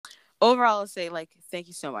overall, I'll say like thank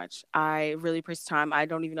you so much. I really appreciate the time. I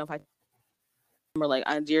don't even know if I or like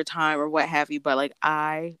on your time or what have you, but like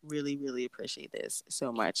I really, really appreciate this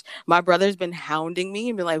so much. My brother's been hounding me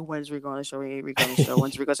and been like, "When's Rico on the show? When Rico on the show?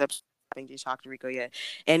 When's Rico's episode?" I think you talked to Rico yet,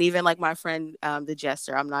 and even like my friend, the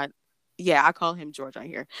Jester. I'm not. Yeah, I call him George on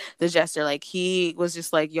here. The Jester, like he was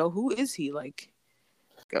just like, "Yo, who is he?" Like,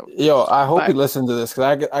 go. Yo, I hope he But listened to this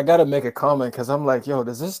because I got to make a comment because I'm like, yo,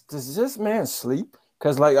 does this man sleep?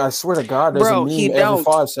 Because like I swear to God, there's a bro, he meme every don't.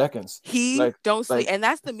 5 seconds. He Like don't sleep, like and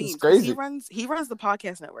that's the this is memes because he crazy. runs. He runs the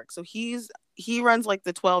podcast network, so he runs like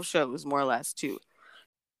the 12 shows more or less too.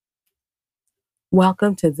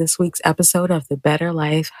 Welcome to this week's episode of The Better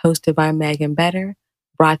Life, hosted by Megan Better,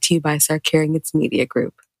 brought to you by Sarkarian's Media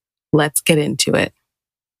Group. Let's get into it.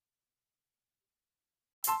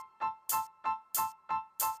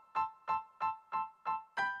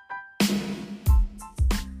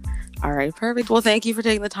 All right, perfect. Well, thank you for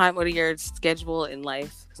taking the time out of your schedule in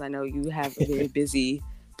life because I know you have a very busy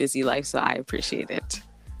life, so I appreciate it.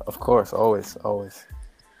 Of course, always, always.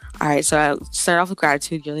 All right, so I'll start off with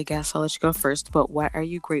gratitude. You're the guest. I'll let you go first. But what are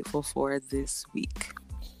you grateful for this week?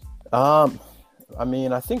 I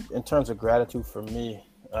mean, I think in terms of gratitude for me,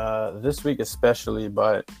 this week especially,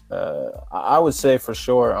 but I would say for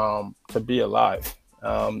sure, to be alive.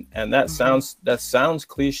 And that sounds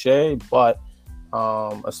cliche, but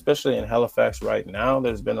especially in Halifax right now,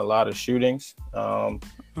 there's been a lot of shootings,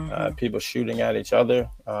 people shooting at each other,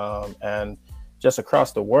 and just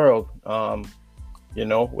across the world,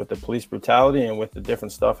 with the police brutality and with the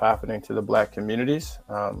different stuff happening to the Black communities.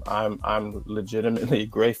 I'm legitimately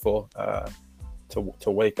grateful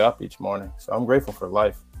to wake up each morning. So I'm grateful for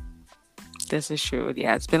life. This is true.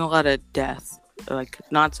 Yeah, it's been a lot of death. Like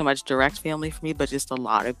not so much direct family for me, but just a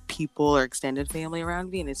lot of people or extended family around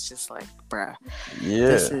me, and it's just like, bruh,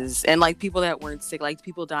 this is, and like people that weren't sick, like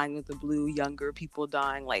people dying with the flu, younger people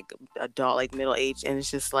dying, like adult, like middle age, and it's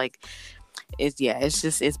just like,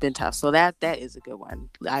 it's been tough. So that is a good one.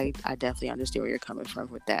 I definitely understand where you're coming from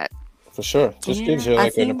with that. For sure, just gives you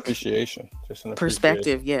like an appreciation,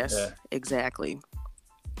 perspective. Yes, yeah. Exactly.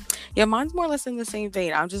 Yeah, mine's more or less in the same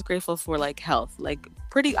vein. I'm just grateful for like health, like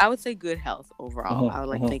I would say good health overall. I would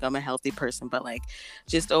like think I'm a healthy person, but like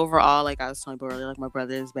just overall, like I was telling you earlier, like my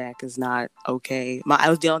brother's back is not okay. I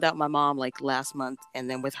was dealing with that with my mom like last month, and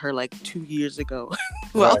then with her like 2 years ago.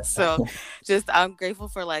 So just I'm grateful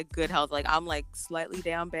for like good health. Like I'm like slightly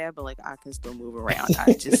down bad, but like I can still move around.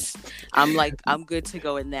 I'm good to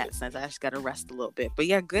go in that sense. I just gotta rest a little bit. But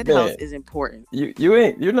yeah, good health is important.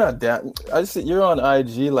 You're not down. I see you're on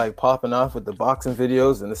IG like popping off with the boxing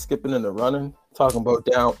videos and the skipping and the running, talking about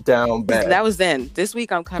down bad. That was then. This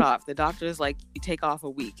week I'm cut off. The doctor's like, you take off a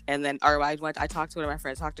week, and then I talked to one of my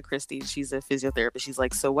friends, talked to Christy. She's a physiotherapist. She's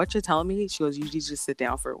like, so what you're telling me? She goes, you just sit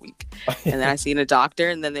down for a week, and then I seen a doctor,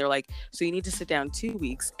 and then they were like, so you need to sit down 2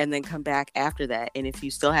 weeks and then come back after that, and if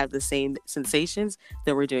you still have the same sensations,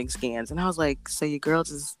 then we're doing scans. And I was like, so your girl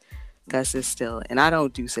just gotta sit still, and I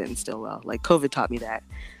don't do sitting still well. Like COVID taught me that,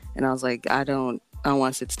 and I was like, I don't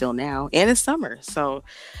want to sit still now, and it's summer, so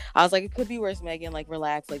I was like, it could be worse, Megan, like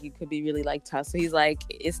relax, like you could be really like tough. So he's like,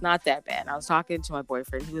 it's not that bad. And I was talking to my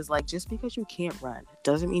boyfriend, he was like, just because you can't run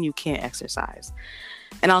doesn't mean you can't exercise.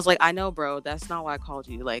 And I was like, I know, bro, that's not why I called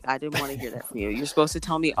you. Like, I didn't want to hear that from you. You're supposed to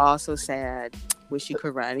tell me, oh, so sad, wish you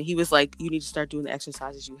could run. And he was like, you need to start doing the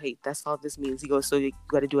exercises you hate. That's all this means. He goes, so you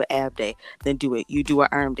got to do an ab day, then do it. You do an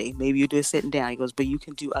arm day, maybe you do it sitting down. He goes, but you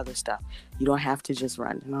can do other stuff. You don't have to just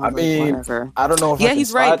run. And I was like, whatever. I don't know if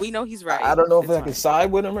he's right. We know he's right. I don't know if I can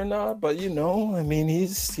side with him or not, but I mean,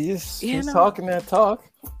 he's talking that talk.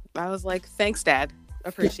 I was like, thanks, Dad.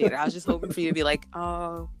 Appreciate it. I was just hoping for you to be like,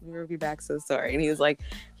 oh, we'll be back, so sorry. And he was like,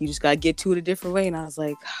 you just gotta get to it a different way. And I was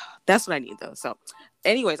like, that's what I need though. So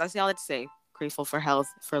anyways, I say all that to say, grateful for health,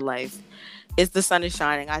 for life. The sun is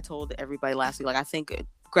shining. I told everybody last week, like I think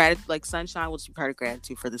like sunshine will be part of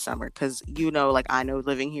gratitude for the summer, because like I know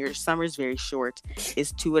living here, summer is very short.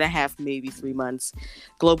 It's 2.5, maybe 3 months.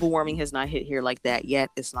 Global warming has not hit here like that yet.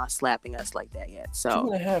 It's not slapping us like that yet. So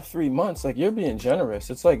 2.5, 3 months, like you're being generous.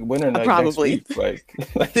 It's like winter like probably next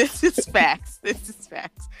week. Like this is facts,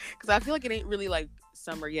 because I feel like it ain't really like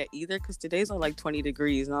summer yet either, because today's only like 20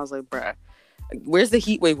 degrees, and I was like, bruh, where's the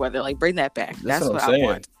heat wave weather? Like bring that back. That's what I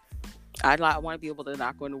want. I want to be able to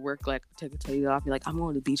not go into work, like take a day off, be like, I'm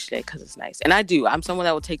going to the beach today because it's nice. And I do. I'm someone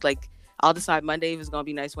that will take like, I'll decide Monday if it's going to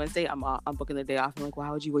be nice. Wednesday, I'm booking the day off. I'm like,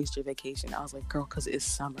 why would you waste your vacation? I was like, girl, because it's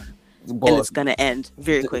summer and it's going to end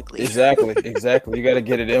very quickly. Exactly. You got to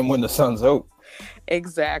get it in when the sun's out.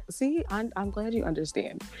 Exactly. See, I'm glad you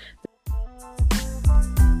understand.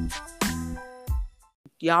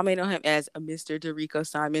 y'all may know him as a Mr. DeRico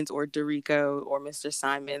Symonds or DeRico or Mr.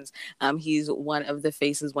 Symonds. He's one of the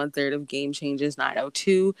faces, one third of Game Changes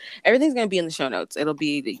 902. Everything's going to be in the show notes. It'll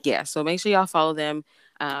be, yeah. So make sure y'all follow them.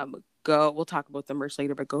 We'll talk about the merch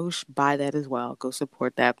later, but go buy that as well. Go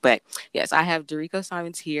support that. But yes, I have DeRico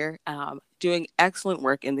Symonds here, doing excellent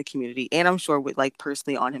work in the community. And I'm sure with like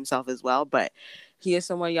personally on himself as well. But he is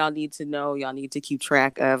someone y'all need to know, y'all need to keep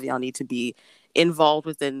track of, y'all need to be involved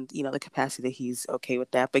within, the capacity that he's okay with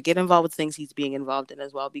that, but get involved with things he's being involved in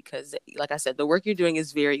as well, because like I said, the work you're doing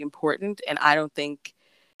is very important. And I don't think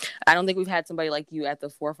we've had somebody like you at the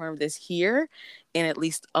forefront of this here in at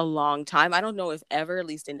least a long time. I don't know if ever, at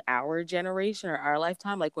least in our generation or our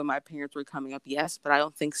lifetime, like when my parents were coming up, yes, but I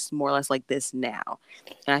don't think it's more or less like this now.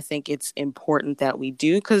 And I think it's important that we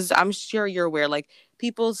do, because I'm sure you're aware, like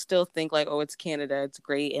people still think like, oh, it's Canada, it's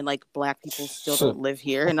great, and like Black people still don't live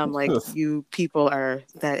here. And I'm like, you people are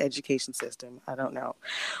that education system. I don't know.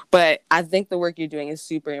 But I think the work you're doing is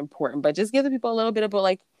super important. But just give the people a little bit about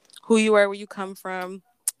like who you are, where you come from.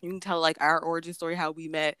 You can tell like our origin story, how we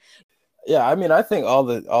met. Yeah, I mean, I think all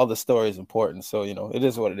the story is important. So, it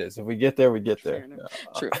is what it is. If we get there, we get there.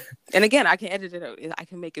 True. And again, I can edit it out. I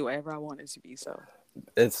can make it whatever I want it to be. So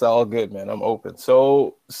it's all good, man. I'm open.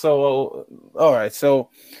 So all right. So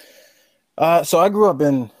I grew up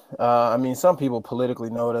in, some people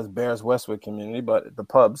politically know it as Bears Westwood community, but the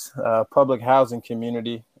pubs, public housing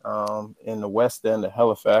community in the West End of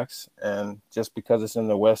Halifax. And just because it's in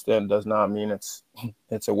the West End does not mean it's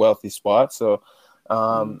a wealthy spot. So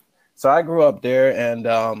so I grew up there,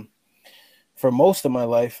 and for most of my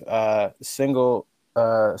life, single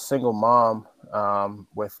mom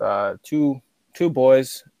with two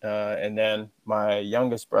boys, and then my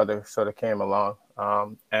youngest brother sort of came along.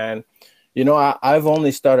 And I've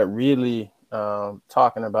only started really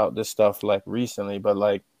talking about this stuff like recently, but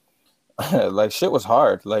like like shit was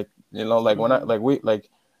hard. Like like when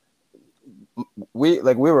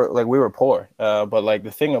we were poor, but like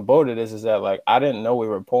the thing about it is that like I didn't know we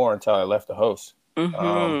were poor until I left the house.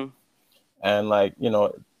 And like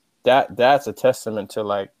that's a testament to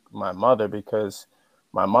like my mother, because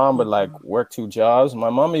my mom would like work 2 jobs. My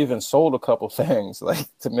mom even sold a couple things like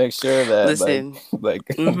to make sure that listen, like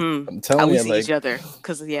I'm telling you, like each other,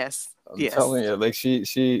 because I'm telling you, like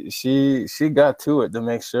she got to it to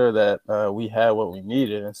make sure that we had what we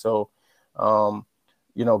needed. And so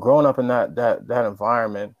growing up in that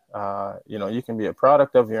environment, you can be a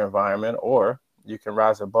product of your environment, or you can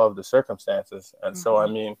rise above the circumstances. And so I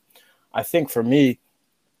mean, I think for me,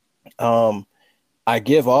 I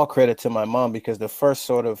give all credit to my mom, because the first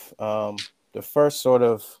sort of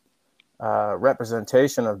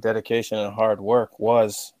representation of dedication and hard work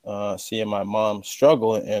was seeing my mom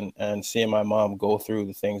struggle and seeing my mom go through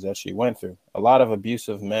the things that she went through. A lot of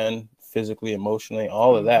abusive men, physically, emotionally,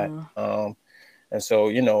 all of that. And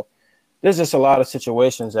so, there's just a lot of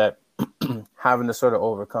situations that having to sort of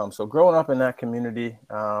overcome. So growing up in that community,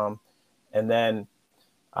 and then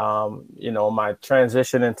my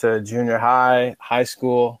transition into junior high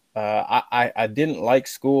school, I didn't like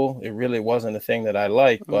school. It really wasn't a thing that I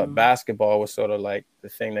liked, but basketball was sort of like the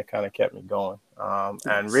thing that kind of kept me going.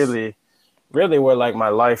 And really where like my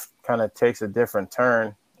life kind of takes a different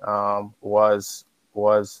turn, was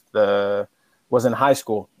in high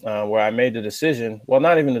school, where I made the decision. Well,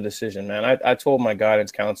 not even the decision, man. I told my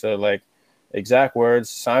guidance counselor, like, exact words,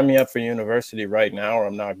 sign me up for university right now or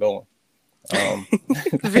I'm not going.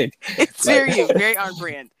 It's very on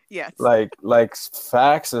brand. Yes. Like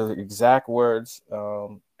facts of exact words.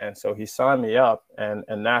 And so he signed me up,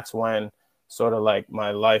 and that's when sort of like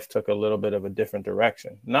my life took a little bit of a different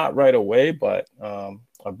direction. Not right away, but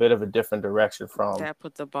a bit of a different direction from that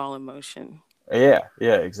put the ball in motion. Yeah,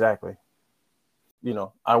 exactly.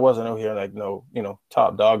 I wasn't out here like no,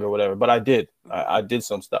 top dog or whatever, but I did. I did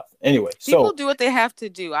some stuff. Anyway, people do what they have to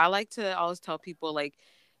do. I like to always tell people, like,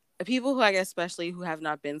 people who I guess especially who have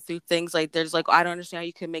not been through things, like there's like, I don't understand how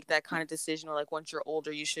you can make that kind of decision, or like once you're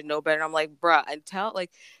older you should know better. And I'm like, bruh,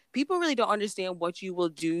 like people really don't understand what you will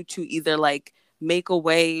do to either like make a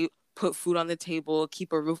way, put food on the table,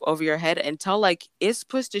 keep a roof over your head, until like it's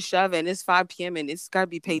push to shove and it's 5 p.m. and it's gotta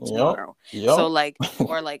be paid tomorrow. So like,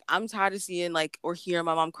 or like I'm tired of seeing like or hearing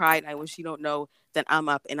my mom cry at night when she don't know that I'm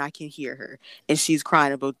up and I can hear her and she's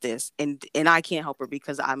crying about this, and I can't help her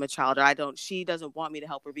because I'm a child, or she doesn't want me to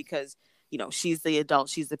help her because she's the adult,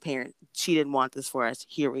 she's the parent, she didn't want this for us,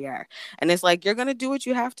 here we are. And it's like, you're gonna do what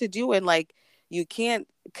you have to do, and like You can't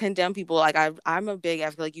condemn people. Like I'm a big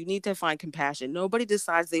advocate. Like you need to find compassion. Nobody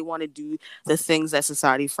decides they want to do the things that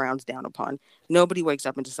society frowns down upon. Nobody wakes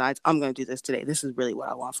up and decides I'm going to do this today. This is really what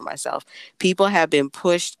I want for myself. People have been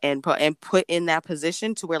pushed and put in that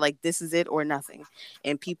position to where like this is it or nothing.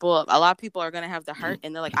 And a lot of people are going to have the heart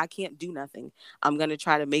and they're like, I can't do nothing. I'm going to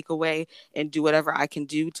try to make a way and do whatever I can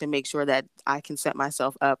do to make sure that I can set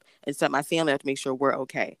myself up and set my family up to make sure we're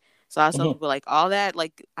okay. So I tell people like all that,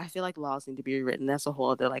 like I feel like laws need to be rewritten. That's a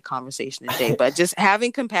whole other like conversation today. But just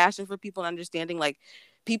having compassion for people and understanding like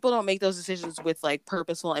people don't make those decisions with like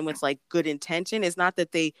purposeful and with like good intention. It's not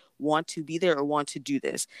that they want to be there or want to do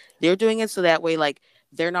this. They're doing it so that way like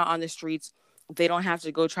they're not on the streets. They don't have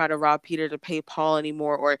to go try to rob Peter to pay Paul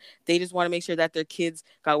anymore, or they just want to make sure that their kids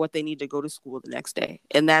got what they need to go to school the next day.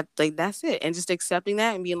 And that like that's it. And just accepting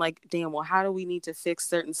that and being like, damn, well, how do we need to fix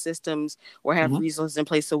certain systems or have resources in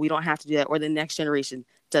place so we don't have to do that, or the next generation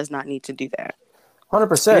does not need to do that.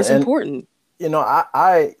 100%. It's important. You know,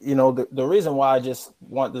 I you know, the reason why I just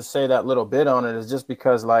want to say that little bit on it is just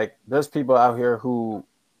because like there's people out here who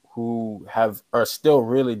are still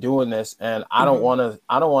really doing this, and I don't want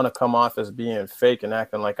to come off as being fake and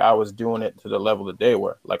acting like I was doing it to the level that they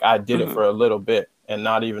were. Like I did it for a little bit and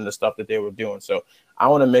not even the stuff that they were doing. So I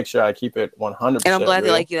want to make sure I keep it 100%. And I'm glad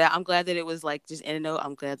real. that like that. I'm glad that it was like just in a note.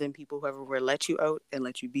 I'm glad that people whoever were let you out and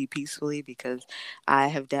let you be peacefully, because I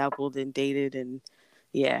have dabbled and dated and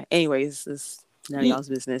yeah. Anyways, it's none of y'all's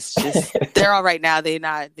business. Just they're all right now.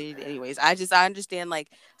 Anyways, I understand like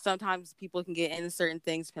sometimes people can get into certain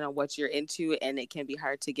things depending on what you're into, and it can be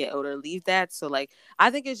hard to get out or leave that. So like I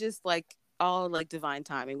think it's just like all like divine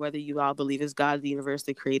timing, whether you all believe it's God, the universe,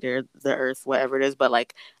 the creator, the earth, whatever it is. But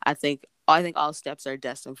like I think all steps are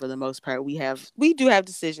destined for the most part. We do have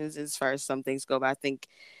decisions as far as some things go, but I think,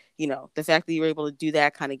 you know, the fact that you were able to do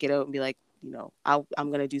that, kind of get out and be like, you know, I'm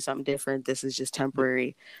going to do something different. This is just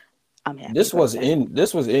temporary. I'm happy. This was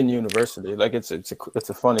in university. Like it's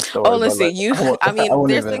a funny story. Oh, listen, like,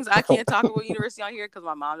 there's things I can't talk about university on here because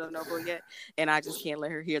my mom don't know about yet, and I just can't let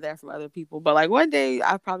her hear that from other people. But like one day,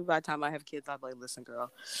 by the time I have kids, I'll be like, listen,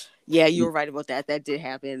 girl, yeah, you were right about that. That did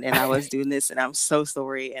happen, and I was doing this, and I'm so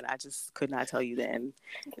sorry, and I just could not tell you then.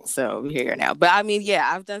 So we're here now. But I mean, yeah,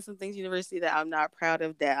 I've done some things university that I'm not proud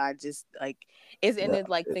of. That I just like. It's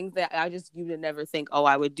like things that you would never think, oh,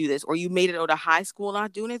 I would do this, or you made it out of high school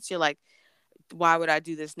not doing it. So you're like, why would I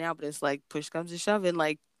do this now? But it's like push comes to shove, and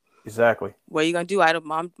like exactly. What are you gonna do?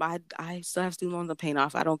 I still have student loans to pay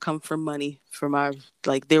off. I don't come from money for my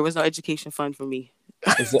there was no education fund for me.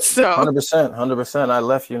 So 100%. I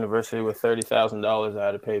left university with $30,000 I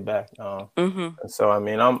had to pay back. And so I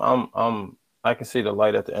mean, I can see the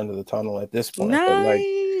light at the end of the tunnel at this point.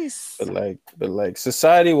 Nice. But like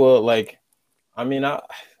society will like. I mean,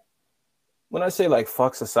 when I say like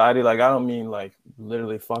fuck society, like I don't mean like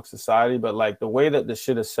literally fuck society, but like the way that the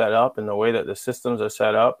shit is set up and the way that the systems are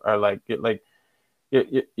set up are like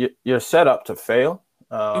you're set up to fail.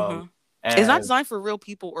 And it's not designed for real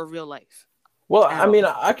people or real life. Well, I mean,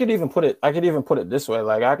 I could even put it this way.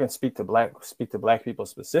 Like I can speak to black people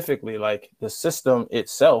specifically, like the system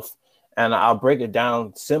itself, and I'll break it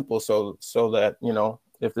down simple so that, you know,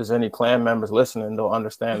 if there's any Klan members listening, they'll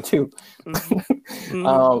understand too.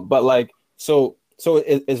 But like, so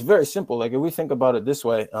it's very simple. Like if we think about it this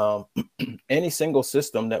way, any single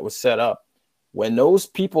system that was set up, when those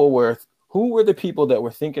people who were the people that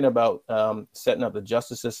were thinking about setting up the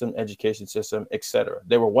justice system, education system, etc.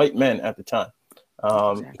 They were white men at the time,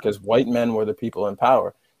 because white men were the people in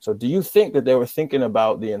power. So do you think that they were thinking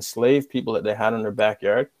about the enslaved people that they had in their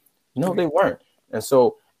backyard? No, they weren't. And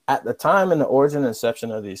so at the time in the origin and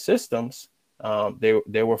inception of these systems,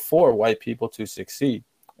 they were for white people to succeed.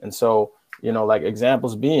 And so, you know, like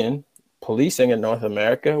examples being policing in North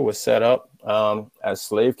America was set up as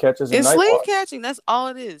slave catchers. It's slave catching. That's all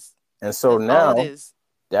it is. And so now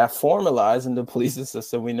that formalized in the policing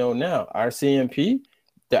system we know now. RCMP,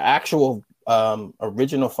 the actual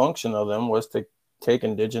original function of them was to take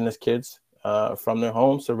indigenous kids from their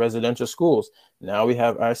homes to residential schools. Now we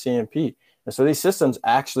have RCMP. And so these systems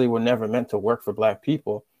actually were never meant to work for black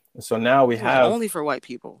people. And so now we have only for white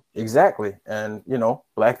people. Exactly. And, you know,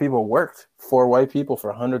 black people worked for white people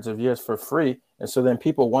for hundreds of years for free. And so then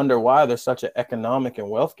people wonder why there's such an economic and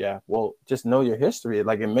wealth gap. Well, just know your history.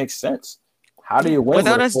 Like it makes sense. how do Yeah, you win with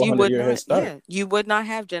without a us, you 400 would year head not. start? Yeah, you would not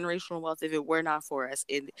have generational wealth if it were not for us.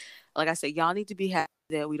 And like I said, y'all need to be happy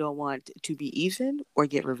that we don't want to be even or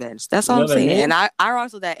get revenge. That's You all know I'm what I saying. And mean? I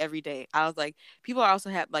also that every day. I was like, people are also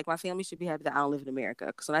happy. Like my family should be happy that I don't live in America.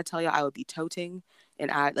 Because when I tell you, I would be toting,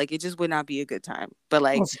 and I like it just would not be a good time. But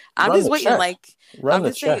like, I'm Run just the waiting. check. Like Run I'm the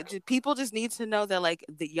just saying, check. people just need to know that like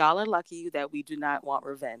y'all are lucky that we do not want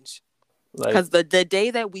revenge. Like, Because the day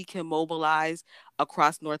that we can mobilize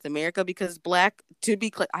across North America, because black, to be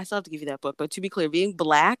clear, I still have to give you that book, but to be clear, being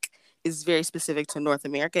black is very specific to North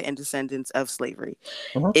America and descendants of slavery.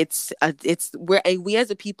 uh-huh, It's where we as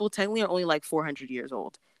a people technically are only like 400 years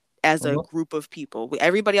old as a uh-huh. group of people.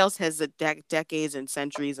 Everybody else has decades and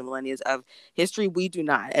centuries and millennia of history. We do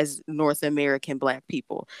not, as North American black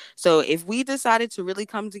people. So if we decided to really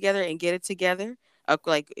come together and get it together,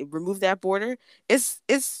 like remove that border, it's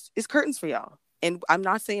curtains for y'all. And I'm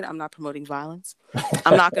not saying, I'm not promoting violence.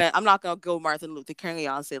 I'm not gonna go Martin Luther King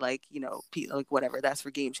y'all and say like, like whatever, that's for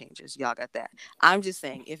game changers, y'all got that. I'm just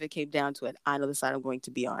saying, if it came down to it, I know the side I'm going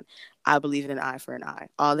to be on. I believe in an eye for an eye.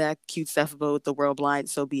 All that cute stuff about the world blind,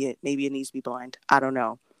 so be it. Maybe it needs to be blind, I don't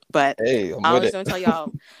know. But Hey, I'm I with was it. gonna tell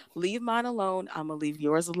y'all, leave mine alone, I'm gonna leave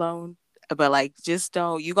yours alone. But like, just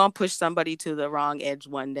don't, you gonna push somebody to the wrong edge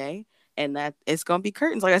one day, and that it's gonna be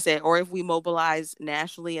curtains, like I said. Or if we mobilize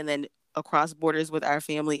nationally and then across borders with our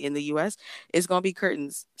family in the US, it's gonna be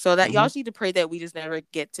curtains. So that y'all Mhm. just need to pray that we never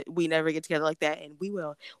get together like that, and we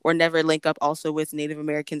will, or never link up also with Native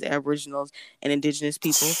Americans, Aboriginals, and Indigenous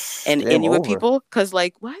people and Game Inuit over. people. Cause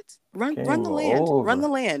like what? Run Game the land. Run over. the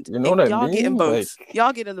land. You know what And I y'all get in mean? Like, boats.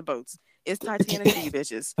 Y'all get in the boats. It's Titanic for you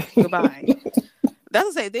bitches. Goodbye. That's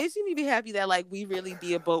what I say. They seem to be happy that like we really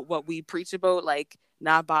be about what we preach about, like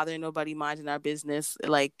not bothering nobody, minding our business,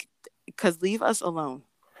 like, cause leave us alone.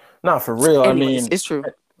 not for real. I Anyways, mean, it's true.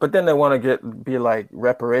 but then they want to be like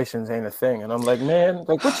reparations ain't a thing, and I'm like, man,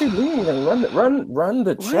 like, what you mean? Like, run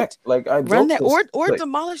the check. What? Like, I Run built that, this. or Like,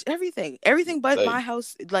 demolish everything but like, my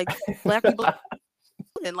house. Like black people,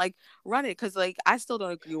 and like run it, because like I still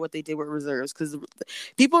don't agree with what they did with reserves, because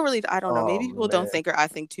people really, I don't know, oh maybe people don't man. think, or I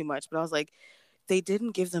think too much, but I was like, they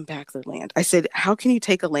didn't give them back their land. I said, how can you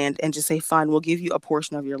take a land and just say, fine, we'll give you a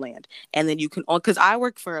portion of your land, and then you can own, because I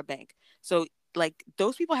work for a bank, so like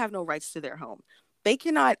those people have no rights to their home. They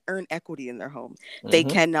cannot earn equity in their home. They Mm-hmm.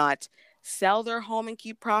 cannot sell their home and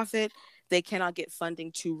keep profit. They cannot get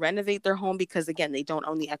funding to renovate their home, because again, they don't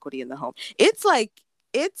own the equity in the home. It's like,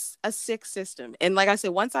 it's a sick system. And like I said,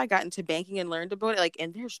 once I got into banking and learned about it, like,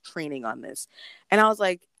 and there's training on this, and I was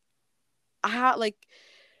like, how, like,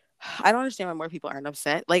 I don't understand why more people aren't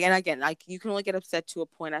upset. Like, and again, like, you can only get upset to a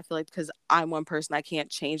point. I feel like, because I'm one person, I can't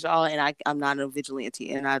change it all, and I'm not a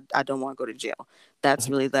vigilante, and I don't want to go to jail. That's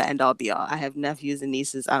really the end all be all. I have nephews and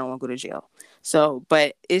nieces. I don't want to go to jail. So,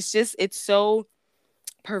 but it's just, it's so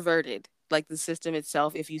perverted, like the system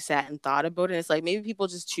itself, if you sat and thought about it. It's like maybe people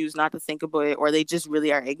just choose not to think about it, or they just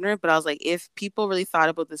really are ignorant. But I was like, if people really thought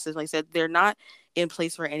about the system, like I said, they're not in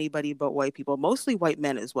place for anybody but white people, mostly white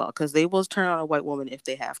men as well, because they will turn on a white woman if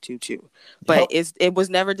they have to too. But Yep. it was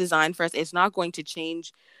never designed for us. It's not going to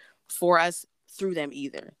change for us through them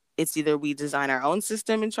either. It's either we design our own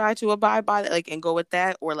system and try to abide by it, like, and go with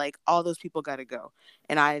that, or like all those people got to go.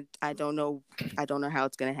 And I don't know, I don't know how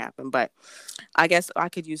it's going to happen. But I guess I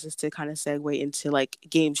could use this to kind of segue into like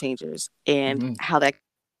game changers and Mm-hmm. how that,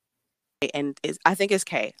 and is, I think it's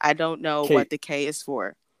K. I don't know what Kate, the K is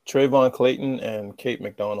for. Trayvon Clayton, and Kate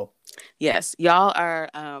McDonald. Yes, y'all are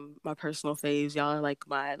my personal faves. Y'all are like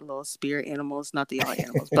my little spirit animals. Not that y'all are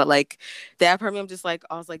animals, but like that for me, I'm just like,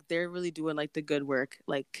 I was like, they're really doing like the good work,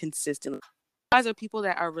 like consistently. You guys are people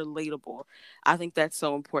that are relatable. I think that's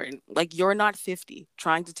so important. Like, you're not 50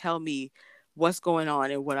 trying to tell me what's going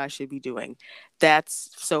on and what I should be doing. That's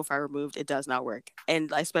so far removed. It does not work.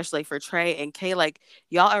 And especially like for Trey and Kay, like,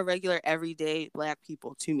 y'all are regular everyday black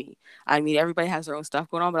people to me. I mean, everybody has their own stuff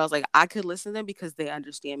going on, but I was like, I could listen to them because they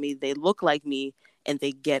understand me. They look like me and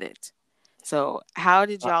they get it. So how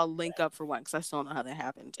did Uh, y'all link up for one? Because I still don't know how that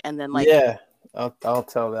happened. And then like, yeah, I'll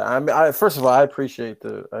tell that. I mean, first of all, I appreciate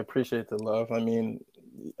the love. I mean,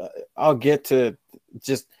 I'll get to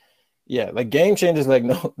just yeah, like game changers. Like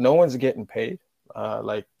no one's getting paid.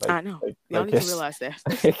 Like like I know, like y'all like need to it's realize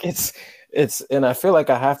that. it's and I feel like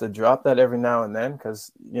I have to drop that every now and then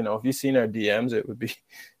because if you've seen our DMs, it would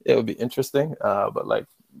be interesting. But like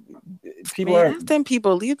people Man, aren't F them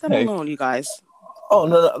people, leave them like alone, you guys. oh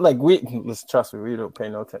no, like let's trust me, we don't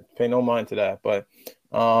pay no mind to that. But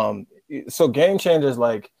um, so game changers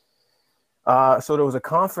like so there was a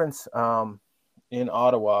conference in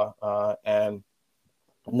Ottawa and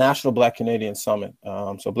National Black Canadian Summit.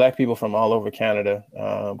 So Black people from all over Canada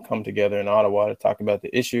come together in Ottawa to talk about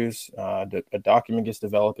the issues. A document gets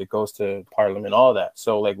developed, it goes to Parliament, all that.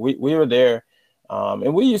 So like we were there,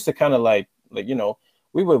 and we used to kind of like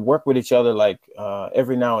we would work with each other like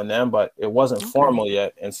every now and then, but it wasn't formal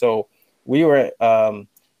yet. And so we were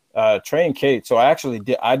Trey and Kate. So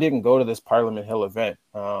I didn't go to this Parliament Hill event.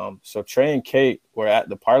 So Trey and Kate were at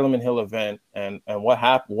the Parliament Hill event, and what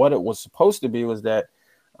happened, what it was supposed to be was that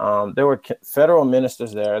there were federal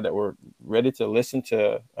ministers there that were ready to listen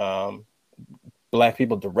to Black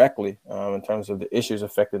people directly in terms of the issues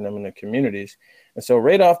affecting them in their communities. And so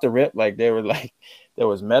right off the rip, like they were like, there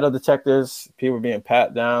was metal detectors, people were being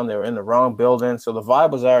pat down, they were in the wrong building. So the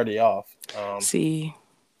vibe was already off.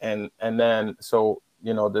 And then, so,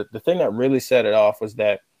 the thing that really set it off was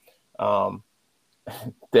that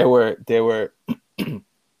they were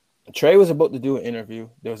Trey was about to do an interview.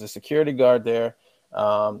 There was a security guard there.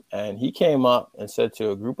 And he came up and said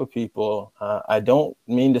to a group of people, I don't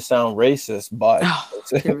mean to sound racist, but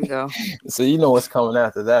here we go. So you know what's coming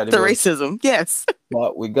after that. The racism, yes.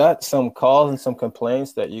 But we got some calls and some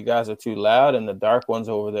complaints that you guys are too loud and the dark ones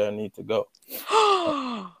over there need to go.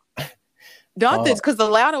 Not this, because the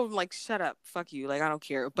loud ones, like, shut up, fuck you, like, I don't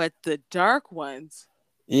care. But the dark ones.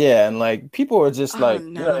 Yeah, and like people were just like, you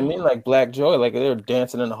know what I mean? Like Black Joy, like they were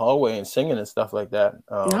dancing in the hallway and singing and stuff like that.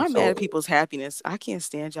 Not mad at people's happiness. I can't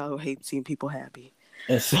stand y'all who hate seeing people happy.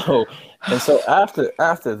 And so after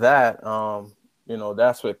that,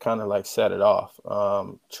 that's what kind of like set it off.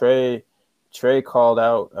 Trey called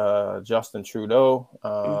out Justin Trudeau,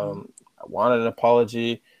 wanted an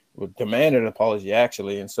apology, demanded an apology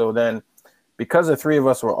actually. And so then because the three of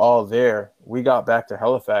us were all there, we got back to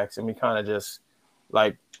Halifax and we kind of just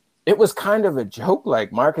like, it was kind of a joke.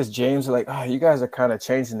 Like Marcus James, like, oh, you guys are kind of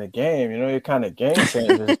changing the game. You're kind of game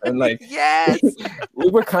changers. And like, yes, we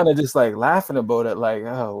were kind of just like laughing about it. Like,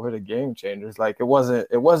 oh, we're the game changers. Like it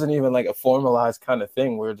wasn't even like a formalized kind of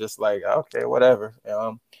thing. We were just like, okay, whatever.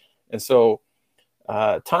 And so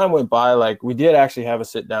time went by. Like we did actually have a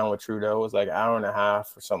sit down with Trudeau. It was like an hour and a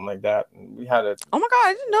half or something like that. And we had oh my God,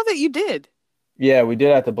 I didn't know that you did. Yeah, we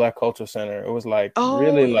did at the Black Culture Center. It was like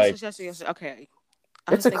really yes, like yes. Okay.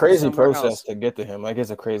 It's a crazy process to get to him. Like it's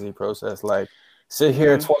a crazy process. Like sit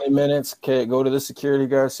here 20 minutes, go to the security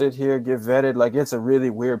guard, sit here, get vetted. Like it's a really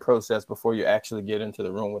weird process before you actually get into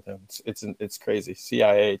the room with him. It's crazy.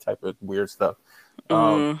 CIA type of weird stuff.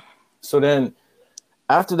 So then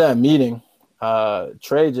after that meeting,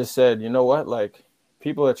 Trey just said, you know what? Like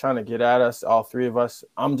people are trying to get at us, all three of us.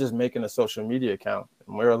 I'm just making a social media account.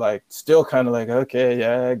 And we were like, still kind of like, okay,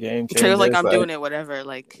 yeah, game changer. Trey was like, I'm doing it, whatever.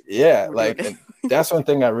 Like, yeah, like that's one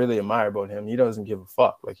thing I really admire about him. He doesn't give a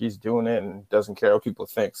fuck. Like he's doing it and doesn't care what people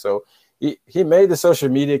think. So he made the social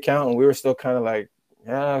media account and we were still kind of like,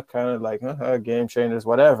 yeah, kind of like game changers,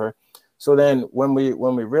 whatever. So then when we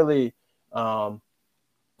really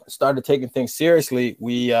started taking things seriously,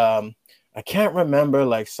 we I can't remember,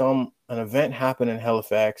 like an event happened in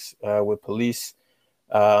Halifax with police,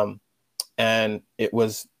 and it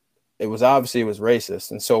was obviously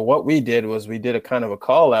racist. And so what we did was we did a kind of a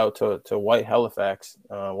call out to white Halifax,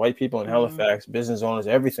 white people in Halifax, business owners,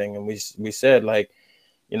 everything. And we said, like,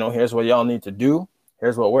 here's what y'all need to do.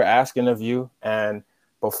 Here's what we're asking of you. And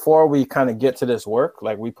before we kind of get to this work,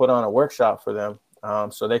 like we put on a workshop for them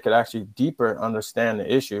so they could actually deeper understand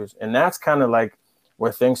the issues. And that's kind of like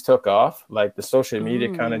where things took off. Like the social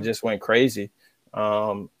media kind of just went crazy.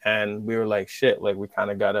 And we were like, shit, like we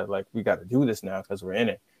gotta do this now because we're in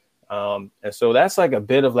it. And so that's like a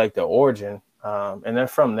bit of like the origin. And then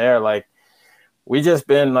from there, like we just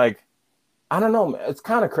been like, I don't know, it's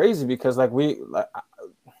kind of crazy because like we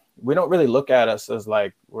don't really look at us as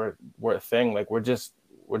like we're a thing. Like we're just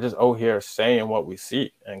out here saying what we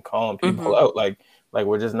see and calling people out. Like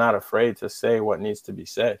we're just not afraid to say what needs to be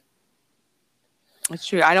said. It's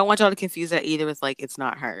true. I don't want y'all to confuse that either with like it's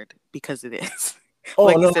not hard, because it is.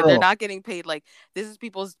 Like you said, they're not getting paid. Like this is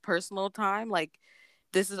people's personal time. Like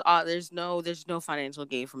this is there's no financial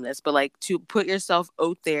gain from this. But like to put yourself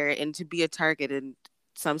out there and to be a target in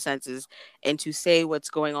some senses and to say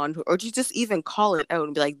what's going on, or to just even call it out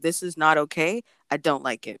and be like, this is not okay. I don't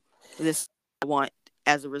like it. This I want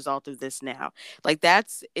as a result of this now. Like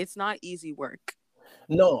it's not easy work.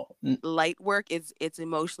 No. Light work. It's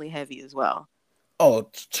emotionally heavy as well. Oh,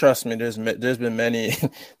 trust me, there's been many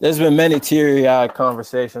teary-eyed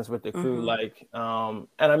conversations with the crew. Like, and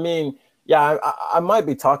I mean, yeah, I might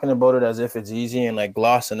be talking about it as if it's easy and like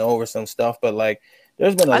glossing over some stuff, but like,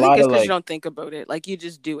 there's been a lot of like. I think it's because you don't think about it. Like you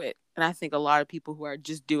just do it, and I think a lot of people who are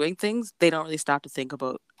just doing things, they don't really stop to think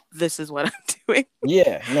about this is what I'm doing.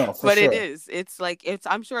 Yeah, no, for But it sure. is. It's like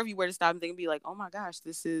I'm sure if you were to stop and think, be like, oh my gosh,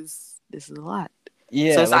 this is a lot. So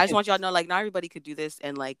Yeah, I like just want y'all to know, like, not everybody could do this,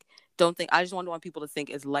 and like, don't think. I just want people to think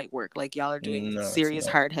it's light work. Like, y'all are doing no, it's serious,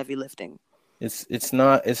 not. hard, heavy lifting. It's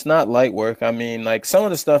not light work. I mean, like some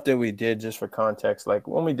of the stuff that we did, just for context, like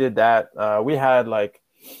when we did that, we had like,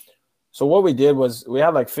 so what we did was we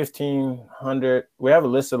had like 1,500. We have a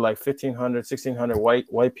list of like 1,500, 1,600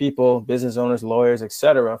 white people, business owners, lawyers,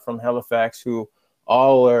 etc., from Halifax who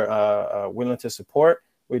all were willing to support.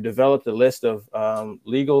 We developed a list of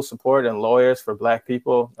legal support and lawyers for Black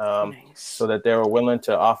people, so Nice, that they were willing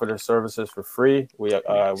to offer their services for free. We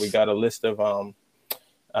nice, got a list of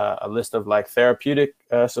like therapeutic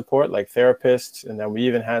support, like therapists, and then we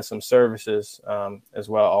even had some services as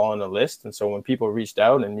well, all on the list. And so when people reached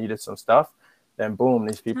out and needed some stuff, then boom,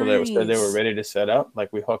 these people that said they were nice. ready to set up,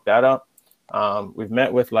 like we hooked that up. We've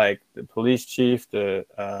met with like the police chief, the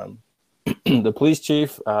police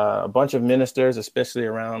chief, a bunch of ministers, especially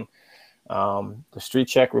around the street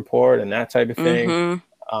check report and that type of thing,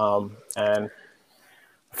 Mm-hmm. and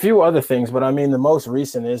a few other things. But I mean, the most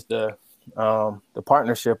recent is the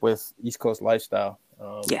partnership with East Coast Lifestyle,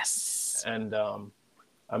 Yes. and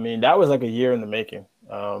I mean that was like a year in the making.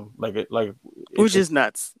 Which It's is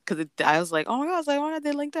nuts because I was like, oh my god, I was like, why are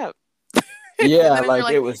they linked up? And yeah, then we were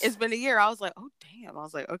like it like, was it's been a year. I was like, oh damn. I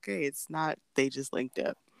was like, okay, it's not. They just linked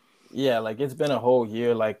up. yeah, like it's been a whole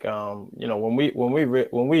year. Like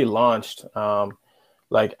when we launched,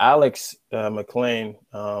 like Alex McLean,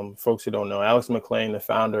 folks who don't know, Alex McLean, the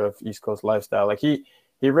founder of East Coast Lifestyle, like he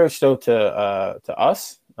reached out to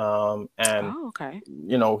us, and Oh, okay.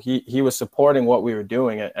 he was supporting what we were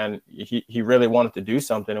doing, and he really wanted to do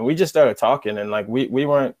something, and we just started talking, and like we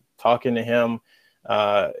weren't talking to him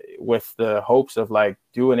with the hopes of like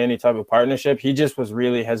doing any type of partnership. He just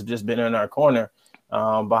has just been in our corner,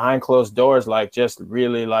 behind closed doors, like just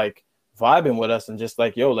really like vibing with us and just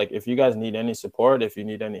like, yo, like if you guys need any support, if you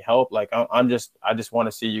need any help, like I just want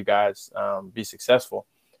to see you guys be successful.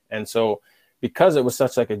 And so because it was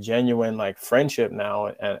such like a genuine like friendship now,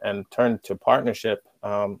 and turned to partnership,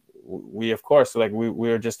 we of course, like we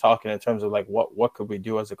were just talking in terms of like what could we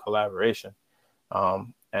do as a collaboration.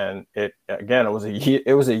 And it again, it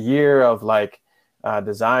was a year of like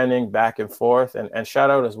designing back and forth, and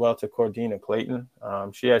shout out as well to Cordina Clayton.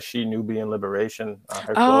 She has She Nubian Liberation,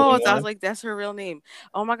 her Oh, clothing so I was line. like, that's her real name.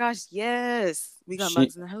 Oh my gosh, yes, we got She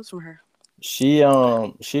mugs in the house from her. she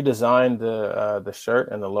designed the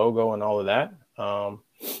shirt and the logo and all of that.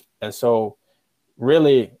 And so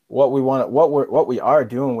really what we are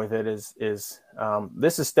doing with it is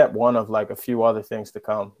this is step one of like a few other things to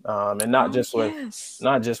come, and not Oh just with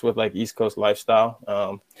yes. like East Coast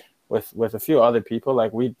Lifestyle, with a few other people.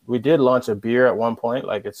 Like we did launch a beer at one point,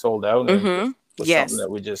 like it sold out, and it Mm-hmm. just was something Yes, that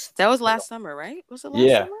we just that was you know last summer, right? Was it last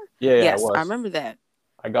yeah summer? yeah it Yes, I was. remember that.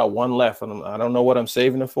 I got one left, and I don't know what I'm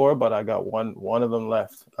saving it for, but I got one of them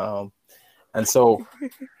left. And so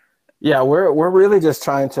yeah, we're really just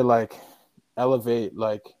trying to like elevate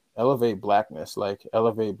blackness, like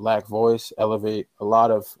elevate Black voice, elevate a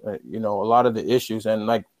lot of a lot of the issues. And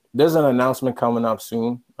like there's an announcement coming up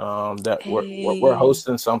soon, that we're Hey,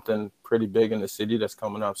 hosting something pretty big in the city that's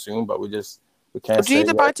coming up soon, but we can't do you say need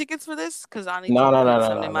to buy what. tickets for this? Because I need No, to no, no, put no,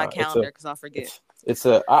 something no, in my no. calendar because I'll forget.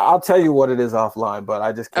 I'll tell you what it is offline, but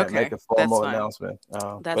I just can't make Okay, a that's formal fine. announcement.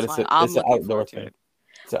 But That's fine. I'm it's an looking outdoor forward to thing. it.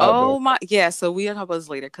 It's an outdoor Oh thing. my, yeah. So we'll talk about this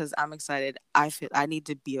later because I'm excited. I feel I need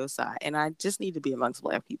to be outside, and I just need to be amongst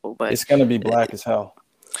Black people. But It's gonna be black as hell.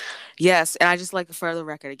 yes, and I just like for the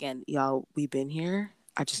record again, y'all, we've been here.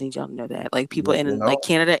 I just need y'all to know that, like people You in like know,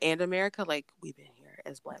 Canada and America, like we've been here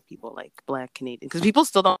as Black people, like Black Canadian, because people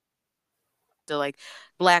still don't. They're like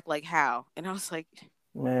Black, like how? And I was like,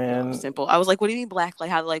 y'all are man. simple. I was like, what do you mean Black? Like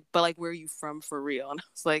how? Like, but like, where are you from for real? And I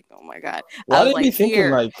was like, oh my god. I Why was they be like, thinking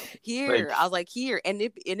here, like here. I was like, here, and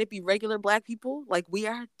it be regular Black people. Like we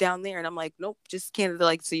are down there, and I'm like, nope, just Canada.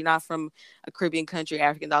 Like, so you're not from a Caribbean country,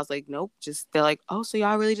 African. I was like, nope, just they're like, oh, so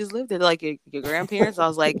y'all really just lived there? They're like your grandparents. I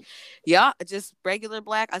was like, yeah, just regular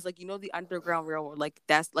Black. I was like, the Underground Railroad, like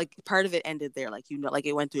that's like part of it ended there. Like like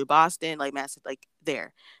it went through Boston, like massive, like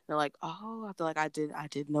there. They're like, oh, I feel like I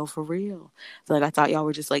did know for real. So like I thought y'all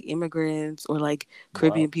were just like immigrants or like wow.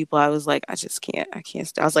 Caribbean people. I was like, I can't.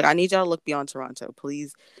 I was like, I need y'all to look beyond Toronto,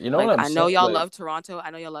 please. You know what Like I'm I know saying? y'all Like, love Toronto. I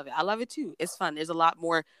know y'all love it. I love it too. It's fun. There's a lot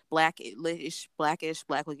more blackish, black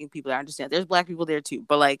looking people. I understand. There's Black people there too,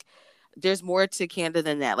 but like there's more to Canada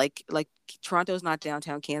than that. Like Toronto's not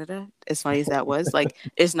downtown Canada. As funny as that was, like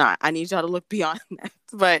it's not. I need y'all to look beyond that.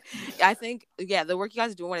 But I think yeah, the work you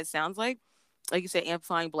guys are doing, what it sounds like you say,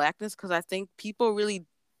 amplifying Blackness, because I think people really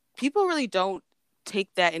don't. take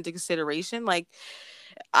that into consideration. Like,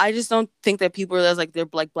 I just don't think that people realize like they're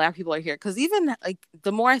like black people are here. Because even like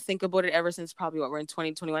the more I think about it, ever since probably what we're in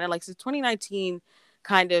 2021, and like since 2019,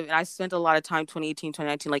 kind of, and I spent a lot of time 2018,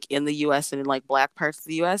 2019, like in the U.S. and in like black parts of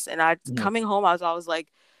the U.S. And I Mhm. coming home, I was always like,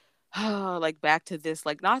 oh, like back to this,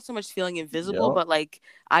 like not so much feeling invisible, Yep. but like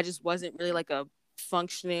I just wasn't really like a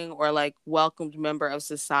functioning or like welcomed member of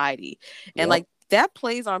society. And Yep. like that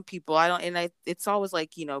plays on people. I don't, and I, it's always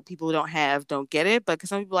like, you know, people who don't have, don't get it. But cause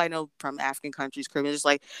some people I know from African countries, Caribbean, just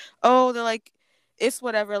like, oh, they're like, it's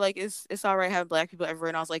whatever, like it's all right having black people everywhere.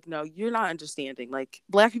 And I was like, no, you're not understanding. Like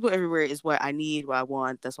black people everywhere is what I need, what I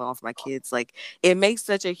want. That's what I want for my kids. Like it makes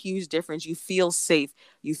such a huge difference. You feel safe,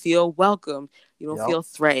 you feel welcome, you don't Yep. feel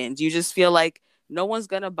threatened. You just feel like no one's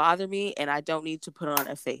gonna bother me, and I don't need to put on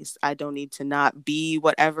a face. I don't need to not be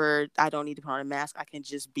whatever. I don't need to put on a mask. I can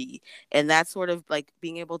just be. And that's sort of like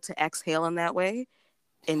being able to exhale in that way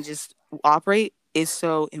and just operate is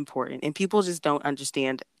so important. And people just don't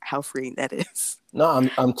understand how freeing that is. No,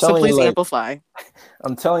 I'm So telling you, please like amplify.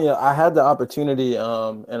 I'm telling you, I had the opportunity,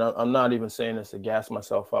 and I'm not even saying this to gas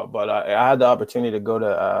myself up, but I had the opportunity to go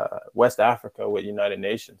to West Africa with United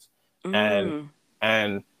Nations, and Mm.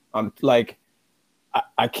 and I'm like,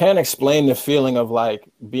 I can't explain the feeling of like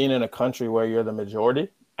being in a country where you're the majority.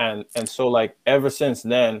 And so like ever since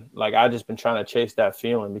then, like I just been trying to chase that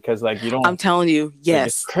feeling because like you I'm don't telling you, like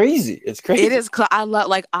it's yes. crazy. It's It crazy. is. I love,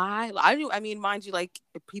 like, I do. I mean, mind you, like,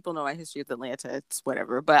 people know my history with Atlanta. It's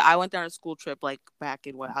whatever. But I went down a school trip, like, back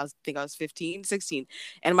in what I was, think I was 15, 16.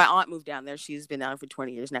 And my aunt moved down there. She's been down for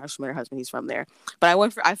 20 years now. She met her husband. He's from there. But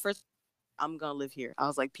I first, I'm going to live here. I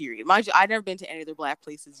was like, period. Mind you, I've never been to any other black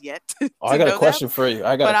places yet Oh, I to got a know that. question for you.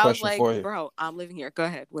 I got a But I was question like, for you. bro, I'm living here. Go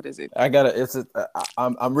ahead. What is it? I got to It's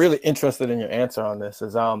I'm really interested in your answer on this.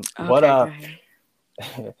 Is what Okay, go ahead.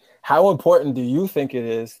 how important do you think it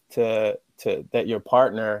is to that your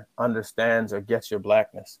partner understands or gets your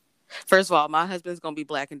blackness? First of all, my husband's gonna be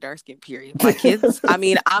black and dark skinned. Period. My kids, I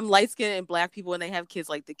mean, I'm light skinned and black people, and they have kids.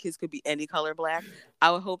 Like the kids could be any color black. I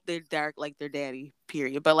would hope they're dark like their daddy.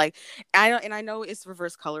 Period. But like, I don't, and I know it's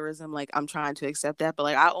reverse colorism. Like I'm trying to accept that, but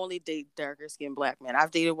like I only date darker skinned black men.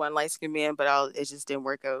 I've dated one light skinned man, but it just didn't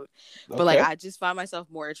work out. But like Okay. I just find myself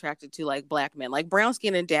more attracted to like black men, like brown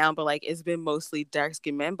skin and down. But like it's been mostly dark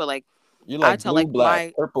skinned men. But like You I like tell blue like black,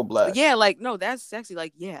 my purple black. yeah, like no, that's sexy.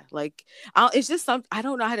 Like yeah, like it's just some I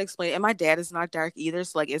don't know how to explain it. And my dad is not dark either,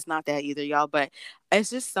 so like it's not that either, y'all. But it's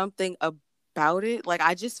just something about it. Like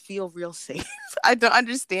I just feel real safe. I don't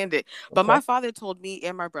understand it. But Okay. my father told me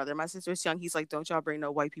and my brother, my sister's young. He's like, don't y'all bring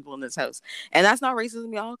no white people in this house. And that's not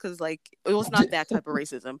racism, y'all, because like it was not that type of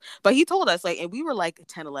racism. But he told us like, and we were like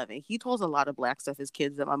 10, 11. He told us a lot of black stuff as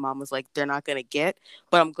kids that my mom was like, they're not gonna get.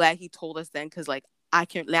 But I'm glad he told us then because like I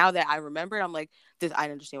can now that I remember it, I'm like, this I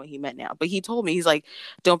understand what he meant now. But he told me, he's like,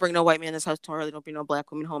 don't bring no white man in this house tomorrow. Don't bring no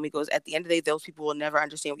black woman home. He goes, at the end of the day, those people will never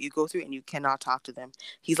understand what you go through and you cannot talk to them.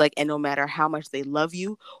 He's like, and no matter how much they love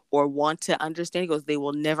you or want to understand, he goes, they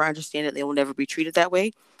will never understand it. They will never be treated that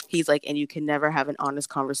way. He's like, and you can never have an honest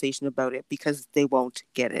conversation about it because they won't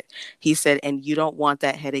get it. He said, and you don't want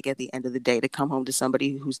that headache at the end of the day to come home to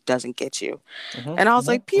somebody who doesn't get you. Mm-hmm, And I was mm-hmm,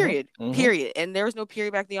 like, period, mm-hmm, period. And there was no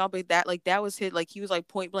period back then, y'all, but that like that was his like he was like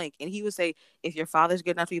point blank. And he would say, if your father's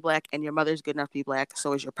good enough to be black and your mother's good enough to be black,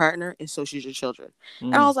 so is your partner and so should your children.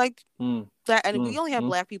 And I mm, was like, mm, that, and we mm, only have mm.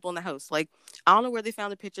 black people in the house. Like I don't know where they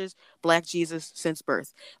found the pictures. Black Jesus since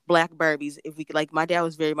birth, black Barbies. If we could, like, my dad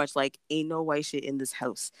was very much like, ain't no white shit in this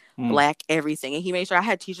house. Mm. Black everything, and he made sure I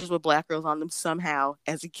had t-shirts with black girls on them somehow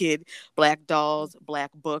as a kid. Black dolls,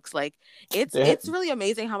 black books. Like They- it's really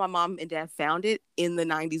amazing how my mom and dad found it in the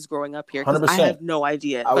 '90s growing up here because I 100%. have no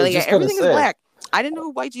idea. I But was like, yeah, just gonna everything is say. black. I didn't know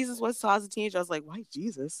who white Jesus was until I was a teenager. I was like, white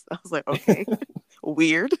Jesus. I was like, okay,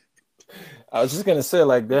 weird. I was just gonna say,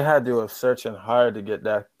 like, they had to have searching hard to get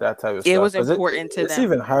that type of It stuff was because important to it's them.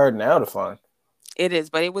 even hard now to find. It is,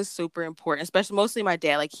 but it was super important, especially mostly my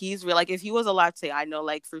dad. Like he's real. Like if he was alive today, I know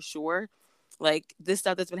like for sure, like this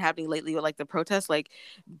stuff that's been happening lately with like the protests, like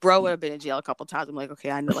bro would have been in jail a couple times. I'm like,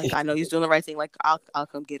 okay, I know he's doing the right thing. Like I'll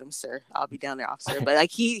come get him, sir. I'll be down there, officer. But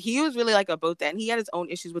like he was really like about that, and he had his own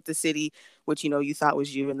issues with the city, which you know you thought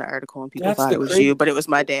was you in the article, and people That's thought the it was crazy. you, but it was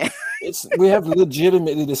my dad. We have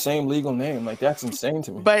legitimately the same legal name. Like that's insane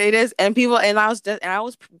to me. But it is, and people, and I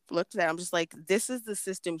always looked at that. I'm just like, this is the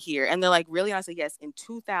system here, and they're like, really? And I said, yes. In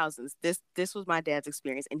 2000s, this was my dad's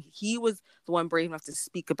experience, and he was the one brave enough to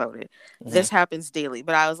speak about it. Mm-hmm. This happens daily,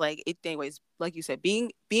 but I was like, anyways. Like you said,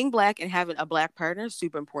 being black and having a black partner is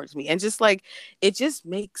super important to me, and just like it just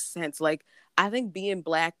makes sense. Like I think being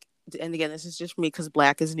black and again, this is just for me because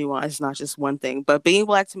black is nuanced, it's not just one thing. But being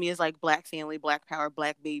black to me is like black family, black power,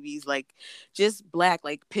 black babies, like just black,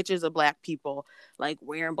 like pictures of black people, like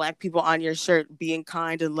wearing black people on your shirt, being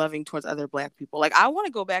kind and loving towards other black people. Like I want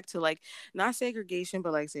to go back to like not segregation,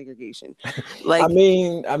 but like segregation. Like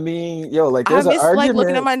yo, like I there's an miss like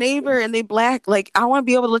looking at argument. my neighbor and they black. Like I want to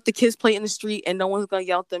be able to let the kids play in the street and no one's gonna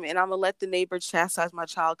yell at them. And I'm gonna let the neighbor chastise my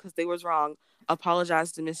child because they was wrong.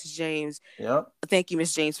 Apologize to Mrs. James. Yeah, Thank you,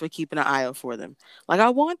 Miss James, for keeping an eye out for them. Like I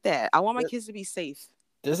want that. I want my kids to be safe.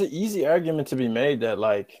 there's an easy argument to be made that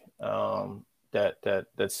like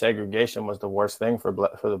that segregation was the worst thing for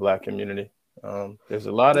the black community. There's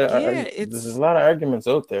a lot of Yeah, there's a it's lot of arguments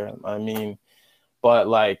out there. I mean, but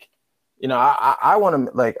like, I want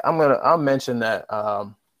to like I'll mention that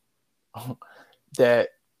that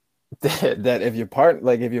that if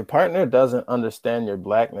your partner doesn't understand your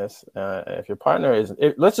blackness, if your partner is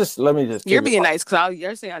let me just you're take it. being nice because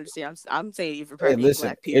you're saying understand. I'm saying if your Hey, partner ain't listen,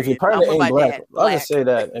 black, if your period. partner I'm with ain't my black, dad, I'll just black. say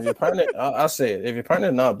that. If your partner, I'll say it. If your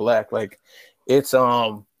partner not black, like it's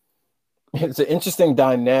it's an interesting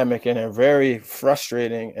dynamic and a very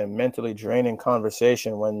frustrating and mentally draining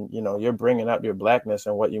conversation when you're bringing up your blackness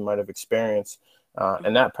and what you might have experienced,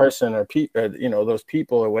 and that person or those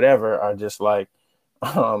people or whatever are just like,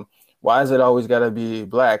 um, why is it always got to be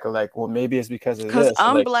black? Or like, well, maybe it's because of Cause this.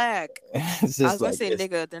 I'm Like, black. it's I just was gonna like say it's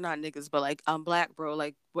nigga, they're not niggas, but like I'm black, bro.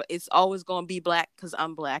 Like it's always gonna be black because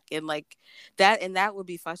I'm black, and like that would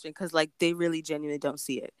be frustrating because like they really genuinely don't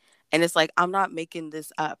see it, and it's like I'm not making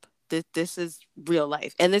this up. This is real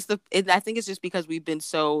life, and I think it's just because we've been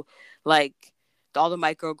so like all the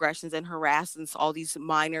microaggressions and harassments, all these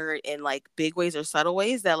minor and like big ways or subtle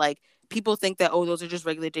ways that like people think that oh those are just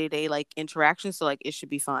regular day to day like interactions, so like it should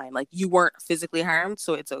be fine. Like you weren't physically harmed,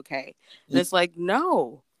 so it's okay. And you, it's like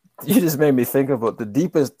no. you just made me think about the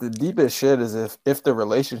deepest shit is if the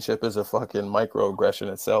relationship is a fucking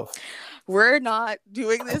microaggression itself. We're not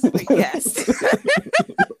doing this, but yes.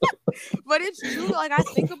 But it's true. Like I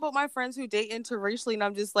think about my friends who date interracially, and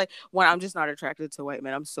I'm just like, one, I'm just not attracted to white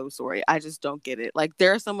men. I'm so sorry. I just don't get it. Like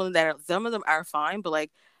there are some of them are fine, but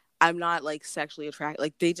like I'm not like sexually attracted.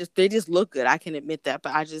 Like they just look good. I can admit that,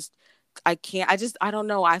 but I can't. I don't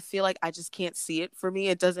know. I feel like I just can't see it for me.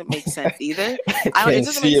 It doesn't make sense either. I I don't. It can't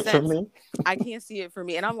doesn't see make it for sense. me. I can't see it for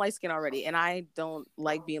me, and I'm light skinned already, and I don't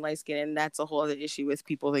like being light skinned, and that's a whole other issue with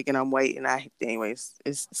people thinking I'm white, and anyways,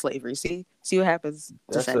 it's slavery. See what happens,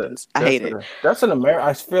 That's a descendants. I that's hate it. a that's an Amer.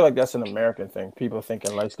 I feel like that's an American thing. People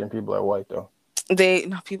thinking light skinned people are white though. They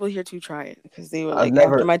no people here to try it because they were I've like after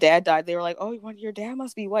never. my dad died, they were like, "Oh, your dad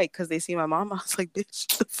must be white," because they see my mom. I was like,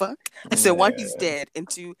 "Bitch, the fuck!" I said, "One, he's Yeah, dead, and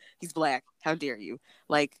two, he's black. How dare you?"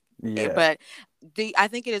 Like, yeah. but I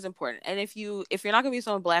think it is important. And if you're not gonna be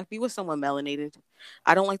someone black, be with someone melanated.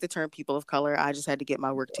 I don't like the term people of color. I just had to get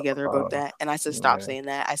my work together about Uh, that, and I said stop yeah. saying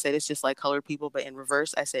that. I said it's just like colored people, but in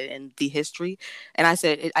reverse. I said in the history, and I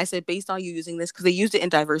said based on you using this because they used it in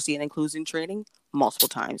diversity and inclusion training multiple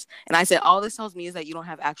times, and I said all this tells me is that you don't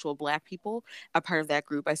have actual black people a part of that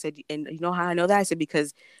group. I said, and you know how I know that? I said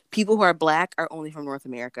because people who are black are only from North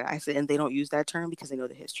America. I said, and they don't use that term because they know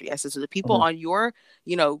the history. I said, so the people Mhm. on your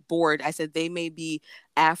board, I said they may be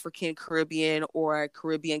African Caribbean or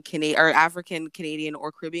Caribbean Canadian or African Canadian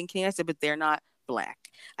or Caribbean Canadian. I said, but they're not black.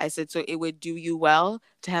 I said, so it would do you well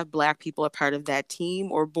to have black people a part of that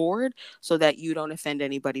team or board so that you don't offend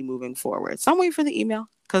anybody moving forward. So I'm waiting for the email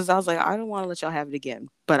because I was like, I don't want to let y'all have it again,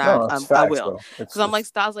 but No, it's I facts will though. because I'm like,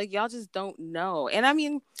 Styles, like y'all just don't know. And I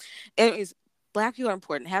mean, it is black people are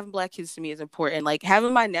important. Having black kids to me is important. Like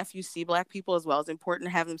having my nephews see black people as well is important.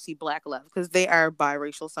 Have them see black love because they are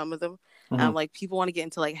biracial. Some of them, Mhm. like people want to get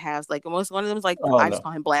into like halves. Like most one of them is like Oh I just no,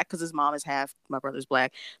 call him black because his mom is half. My brother's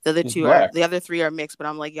black. he's black, The other three are mixed. But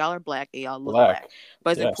I'm like y'all are black and y'all look black. black.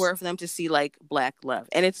 But it's Yes. important for them to see like black love.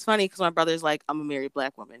 And it's funny because my brother's like I'm a married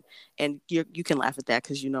black woman, and you can laugh at that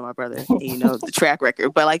because you know my brother and you know the track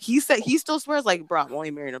record. But like he said, he still swears like, bro, I'm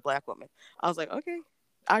only marrying a black woman. I was like, okay.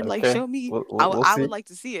 I'd like Okay. show me. We'll I would see. like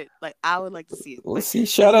to see it. Like I would like to see it. We'll But see.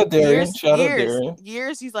 Shout out Darian. Shout out years, Darian.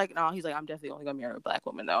 years. He's like, no. He's like, I'm definitely only gonna marry a black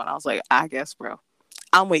woman though. And I was like, I guess, bro.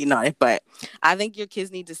 I'm waiting on it, but I think your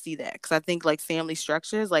kids need to see that because I think like family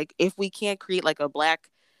structures, like if we can't create like a black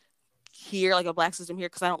here, like a black system here,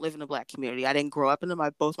 because I don't live in a black community. I didn't grow up in them.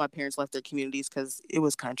 Both my parents left their communities because it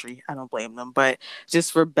was country. I don't blame them, but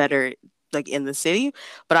just for better like in the city.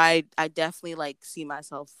 But I definitely like see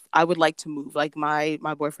myself. I would like to move. Like my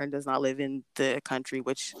boyfriend does not live in the country,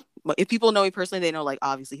 which if people know me personally, they know like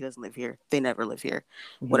obviously he doesn't live here. They never live here.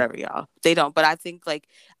 Mhm. Whatever y'all. They don't. But I think like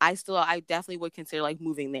I definitely would consider like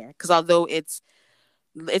moving there because although it's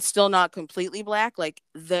still not completely black. Like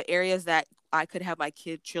the areas that I could have my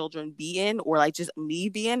children be in, or like just me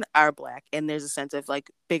be in, are Black. And there's a sense of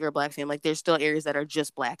like bigger Black family. Like there's still areas that are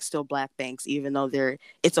just Black, still Black banks, even though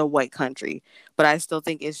it's a white country. But I still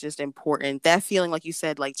think it's just important, that feeling, like you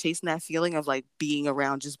said, like chasing that feeling of like being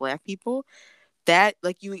around just Black people, that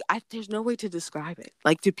like there's no way to describe it,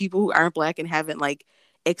 like to people who aren't Black and haven't like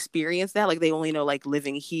experienced that, like they only know like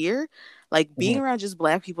living here, like being Mhm. around just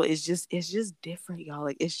Black people is just, it's just different, y'all.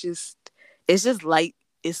 Like it's just light,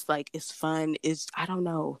 it's like it's fun, it's, I don't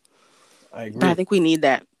know, I but I agree. think we need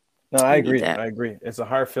that. No, I We need agree. that. I agree. It's a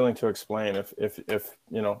hard feeling to explain if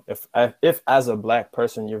if as a Black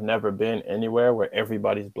person you've never been anywhere where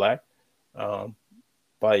everybody's Black. Um,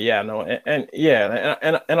 but yeah, no, and yeah,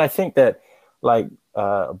 and I think that like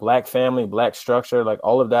Black family, Black structure, like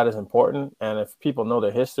all of that is important. And if people know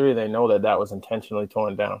their history, they know that that was intentionally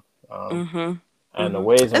torn down. Um, Mm-hmm. and the Mm-hmm.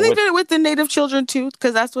 ways And in they which did it with the Native children too,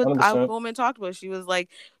 because that's what our 100%. woman talked about. She was like,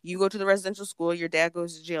 you go to the residential school, your dad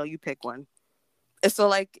goes to jail, you pick one. So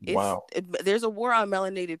like Wow. there's a war on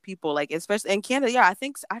melanated people, like especially in Canada. Yeah, I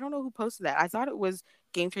think, I don't know who posted that. I thought it was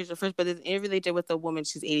Game Changer first, but there's an interview they did with a woman.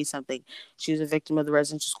 She's 80 something. She was a victim of the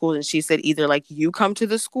residential school, and she said either like you come to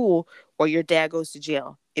the school or your dad goes to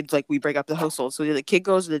jail. It's like we break up the household, so either the kid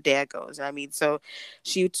goes or the dad goes. I mean, so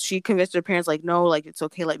she convinced her parents like, no, like it's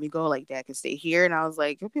okay, let me go, like dad can stay here. And I was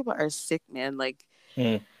like, your people are sick, man. Like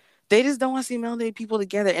Mm, they just don't want to see melanated people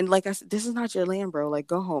together. And like I said, this is not your land, bro. Like,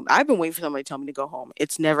 go home. I've been waiting for somebody to tell me to go home.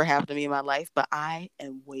 It's never happened to me in my life, but I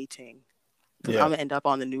am waiting because I'm yeah. gonna end up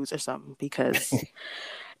on the news or something. Because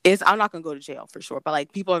I'm not gonna go to jail for sure, but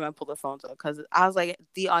like people are gonna pull their phones up because I was like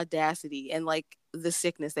the audacity and like the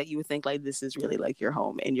sickness that you would think like this is really like your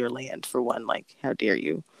home and your land for one. Like, how dare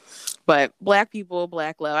you? But Black people,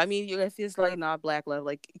 Black love. I mean, if it's like not Black love,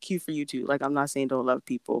 like cute for you too. Like I'm not saying don't love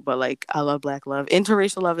people, but like I love Black love.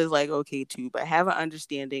 Interracial love is like okay too, but have an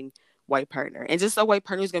understanding white partner, and just a white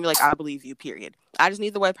partner who's gonna be like, I believe you. Period. I just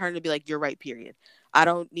need the white partner to be like, you're right. Period. I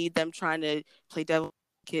don't need them trying to play devil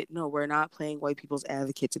advocate. No, we're not playing white people's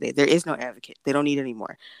advocate today. There is no advocate. They don't need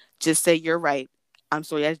anymore. Just say you're right. I'm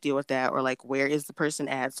sorry I have to deal with that, or like where is the person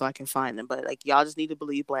at so I can find them. But like y'all just need to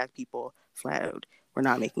believe Black people flat out. We're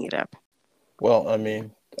not making it up. Well, I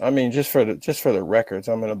mean, just for the records,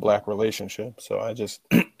 I'm in a Black relationship, so I just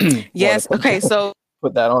want to Yes. Okay. So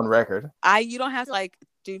put that on record. you don't have to like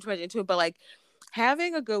do too much into it, but like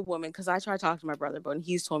having a good woman, because I try to talk to my brother, but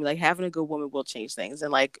he's told me like having a good woman will change things.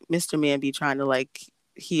 And like Mr. Man be trying to like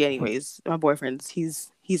anyways, my boyfriend's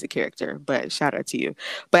he's a character, but shout out to you.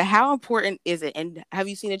 But how important is it? And have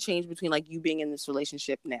you seen a change between like you being in this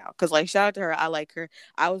relationship now? Because like shout out to her, I like her.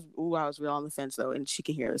 I was real on the fence though, and she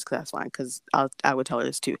can hear this because that's fine. Because I would tell her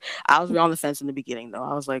this too. I was real on the fence in the beginning though.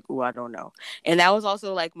 I was like, I don't know, and that was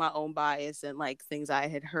also like my own bias and like things I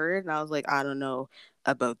had heard, and I was like, I don't know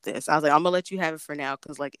about this. I was like, I'm gonna let you have it for now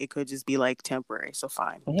because like it could just be like temporary. So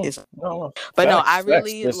fine. Mhm. It's No, no, but no, facts,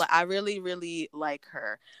 facts. This, I really, really like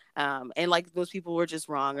her. And like those people were just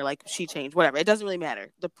wrong or like she changed, whatever. It doesn't really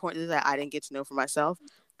matter. The point is that I didn't get to know for myself,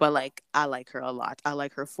 but like I like her a lot. I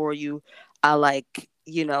like her for you. I like,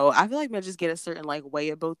 I feel like men just get a certain like way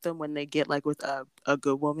about them when they get like with a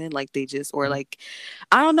good woman. Like they just, or Mhm, like,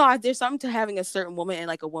 I don't know. There's something to having a certain woman and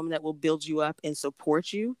like a woman that will build you up and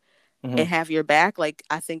support you and mhm, have your back. Like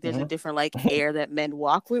I think there's a mhm. different like air that men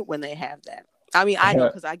walk with when they have that. I mean, I know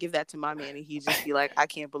because I give that to my man, and he just be like, "I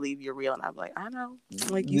can't believe you're real," and I'm like, "I know,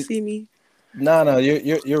 like you see me." No, no,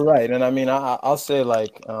 you're right, and I mean, I'll say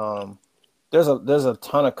like, there's a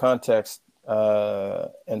ton of context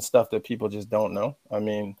and stuff that people just don't know. I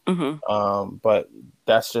mean, Mm-hmm. but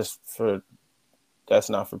that's just for that's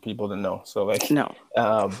not for people to know. So like, No.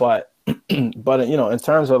 but but in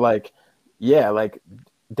terms of like, yeah, like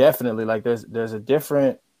definitely like there's a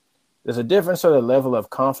different sort of level of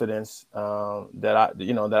confidence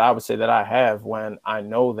that I would say that I have when I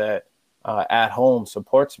know that at home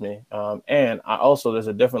supports me, and I also there's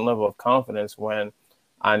a different level of confidence when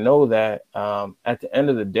I know that at the end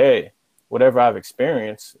of the day, whatever I've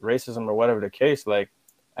experienced, racism or whatever the case, like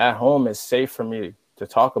at home is safe for me to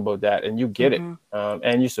talk about that, and you get it, Mm-hmm.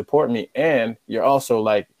 and you support me, and you're also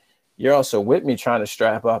with me trying to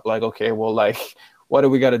strap up, like okay, well, like what do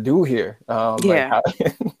we got to do here? Like Yeah, how,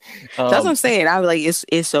 that's what um, I'm saying. I was like,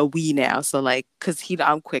 it's a we now. So like, cause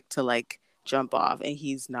I'm quick to like jump off, and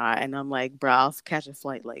he's not, and I'm like, bro, I'll catch a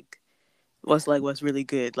flight. What's really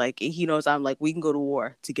good. Like he knows I'm like we can go to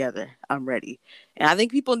war together. I'm ready, and I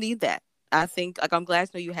think people need that. I think like I'm glad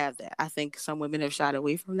to know you have that. I think some women have shied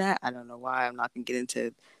away from that. I don't know why. I'm not gonna get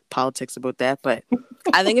into politics about that, but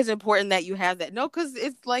I think it's important that you have that. No, because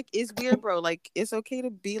it's like, it's weird, bro. Like, it's okay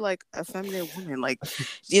to be like a feminine woman. Like,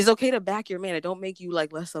 it's okay to back your man. It don't make you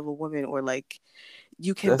like less of a woman, or like,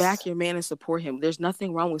 you can back That's, your man and support him. There's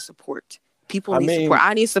nothing wrong with support. People I need support. mean,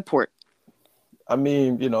 I need support.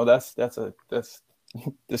 that's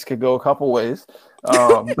this could go a couple ways.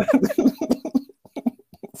 Um,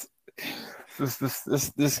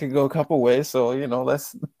 this could go a couple ways. So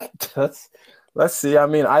let's let's see. I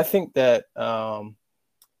mean, I think that so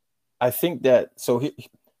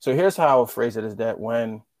here's how I would phrase it: is that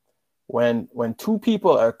when two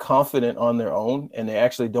people are confident on their own and they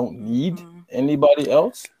actually don't need anybody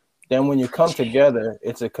else, then when you come together,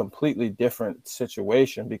 it's a completely different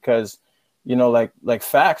situation because like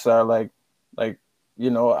facts are like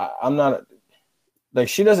I'm not like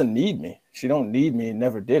she doesn't need me. She don't need me.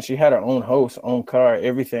 Never did. She had her own house, own car,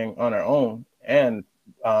 everything on her own, and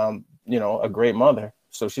a great mother.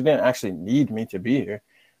 So she didn't actually need me to be here.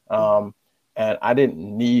 And I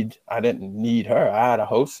didn't need her. I had a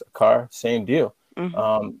house, a car, same deal.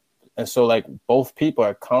 And so like both people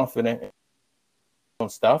are confident in their own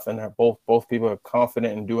stuff, and they're both people are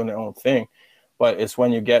confident in doing their own thing. But it's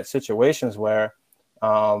when you get situations where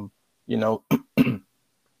one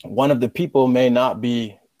of the people may not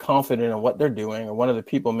be confident in what they're doing, or one of the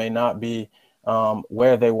people may not be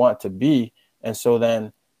where they want to be. And so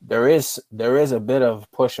then there is a bit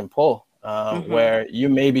of push and pull where you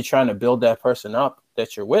may be trying to build that person up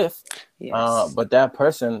that you're with, but that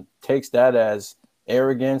person takes that as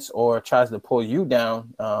arrogance or tries to pull you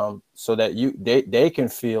down so that they can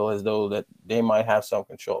feel as though that they might have some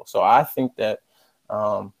control. So I think that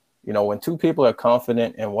when two people are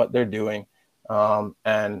confident in what they're doing,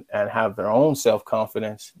 and have their own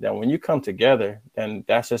self-confidence, then when you come together, then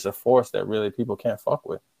that's just a force that really people can't fuck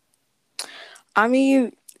with. I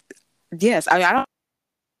mean, yes. I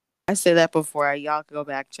said that before. Y'all can go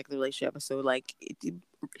back, check the relationship episode. Like,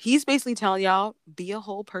 he's basically telling y'all, be a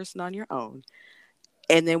whole person on your own.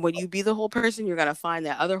 And then when you be the whole person, you're gonna find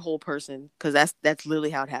that other whole person, because that's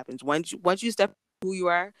literally how it happens. Once you step who you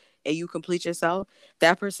are and you complete yourself,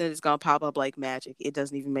 that person is gonna pop up like magic. It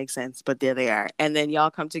doesn't even make sense, but there they are. And then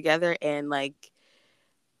y'all come together, and like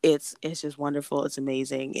it's just wonderful. It's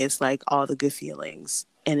amazing. It's like all the good feelings,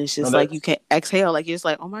 and it's just like you can exhale. Like you're just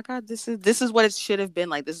like, oh my god, this is what it should have been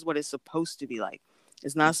like. This is what it's supposed to be like.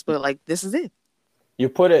 It's not supposed like this is it. You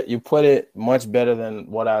put it much better than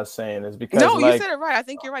what I was saying. Is because no, you said it right. I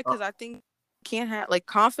think you're right, because I think can't have like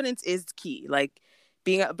confidence is key. Like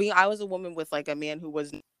being I was a woman with like a man who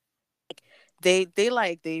was they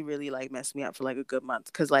really like messed me up for like a good month,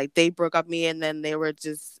 because like they broke up me, and then they were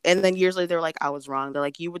just, and then years later they're like I was wrong. They're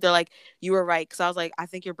like you were right, because I was like, I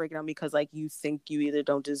think you're breaking up because like you think you either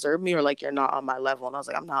don't deserve me or like you're not on my level. And I was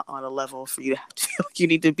like, I'm not on a level for you to have to feel like you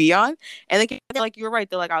need to be on. And they're like, you're right.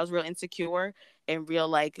 They're like, I was real insecure and real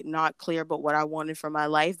like not clear about what I wanted for my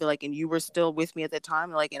life. They're like, and you were still with me at the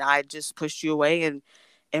time, like, and I just pushed you away and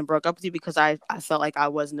broke up with you because I felt like I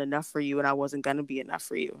wasn't enough for you and I wasn't going to be enough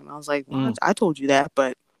for you. And I was like, well, I told you that,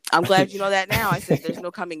 but I'm glad you know that now. I said, there's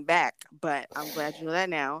no coming back, but I'm glad you know that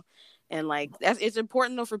now. And like, it's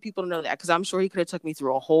important though for people to know that, because I'm sure he could have took me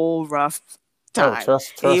through a whole rough time.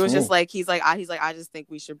 Trust he was me. just like, I just think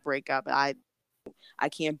we should break up. I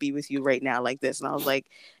can't be with you right now like this. And I was like,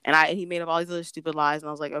 and he made up all these other stupid lies. And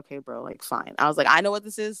I was like, okay, bro, like, fine. I was like, I know what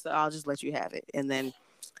this is, so I'll just let you have it. And then,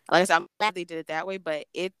 like I said, I'm glad they did it that way, but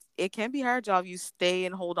it can be hard, y'all, if you stay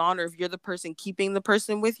and hold on, or if you're the person keeping the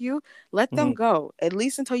person with you, let them go, at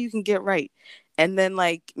least until you can get right. And then,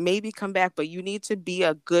 like, maybe come back, but you need to be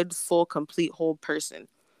a good, full, complete, whole person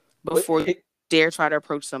before you dare try to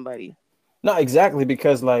approach somebody. No, exactly,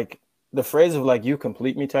 because, like, the phrase of, like, you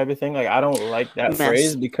complete me type of thing, like, I don't like that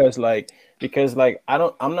phrase because I'm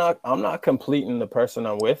not completing the person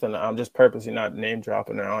I'm with, and I'm just purposely not name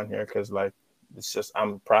dropping her on here because, like, it's just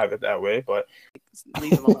I'm private that way, but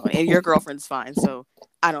leave them alone. And your girlfriend's fine, so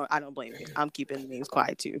I don't blame you. I'm keeping the names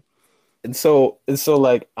quiet too. And so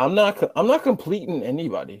like I'm not completing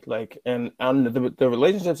anybody. Like, and the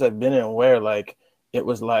relationships I've been in where like it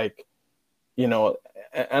was like, and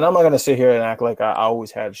I'm not gonna sit here and act like I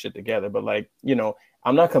always had shit together, but like,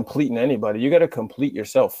 I'm not completing anybody. You got to complete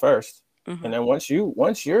yourself first. And then once you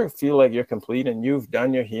feel like you're complete and you've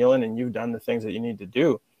done your healing and you've done the things that you need to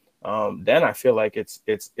do, then I feel like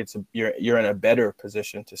you're in a better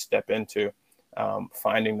position to step into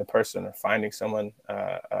finding the person or finding someone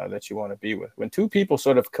that you want to be with. When two people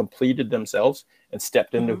sort of completed themselves and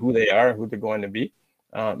stepped into who they are, who they're going to be,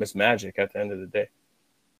 it's magic at the end of the day.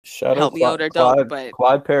 Help me out or don't, but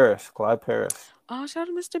Clyde Paris. Oh, shout out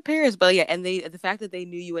to Mr. Paris. But yeah, and the fact that they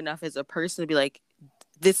knew you enough as a person to be like,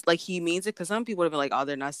 this, like, he means it, because some people would have been like, oh,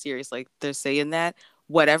 they're not serious, like they're saying that,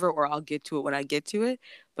 whatever, or I'll get to it when I get to it.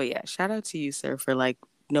 But yeah, shout out to you, sir, for like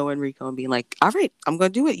knowing Rico and being like, all right, I'm gonna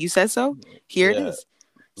do it, you said so, here it Yeah, is.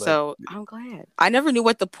 like So I'm glad. I never knew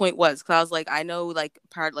what the point was, because I was like, I know like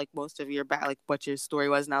part, like most of your back, like what your story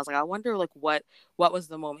was, and I was like, I wonder like what was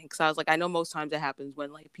the moment, because I was like, I know most times it happens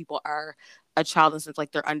when like people are a child, and since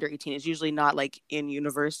like they're under 18, it's usually not like in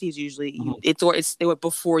university. It's usually mhm. it went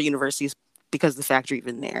before universities, because the fact you're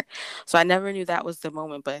even there. So I never knew that was the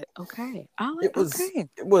moment. But okay, I like, it was okay.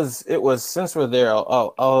 it was since we're there.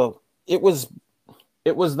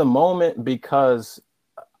 It was the moment because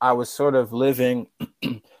I was sort of living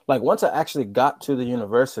like once I actually got to the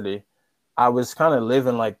university, I was kind of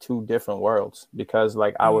living like two different worlds because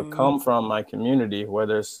like I would Mm, come from my community where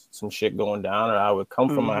there's some shit going down, or I would come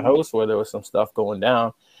from my mm-hmm, house where there was some stuff going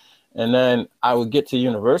down. And then I would get to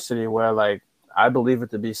university where like I believe it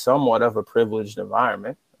to be somewhat of a privileged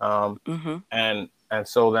environment. mm-hmm. And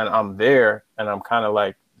so then I'm there and I'm kind of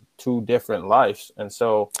like two different lives. And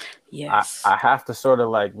so Yes. I have to sort of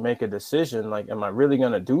like make a decision like, am I really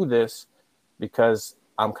going to do this? Because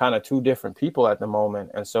I'm kind of two different people at the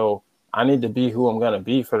moment. And so I need to be who I'm going to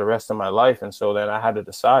be for the rest of my life. And so then I had to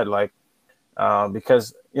decide like,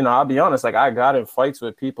 because, you know, I'll be honest, like I got in fights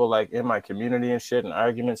with people like in my community and shit and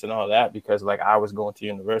arguments and all that because like I was going to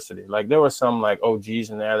university. Like there were some like OGs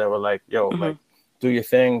in there that were like, yo, Mm-hmm. like do your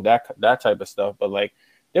thing, that type of stuff. But like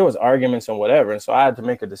there was arguments and whatever. And so I had to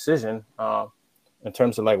make a decision. In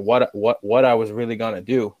terms of like what I was really gonna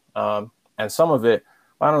do. And some of it,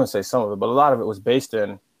 well, I don't want to say some of it, but a lot of it was based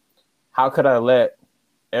in how could I let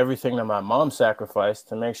everything that my mom sacrificed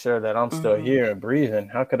to make sure that I'm still Mm-hmm. here and breathing.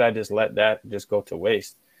 How could I just let that just go to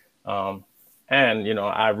waste? Um, and you know,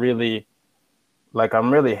 I really like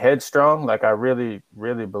I'm really headstrong. Like I really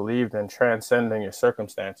believed in transcending your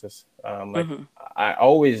circumstances. Like Mm-hmm. I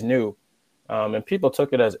always knew, and people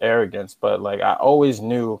took it as arrogance, but like I always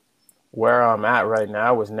knew where I'm at right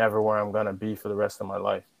now was never where I'm gonna be for the rest of my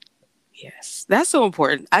life. Yes, that's so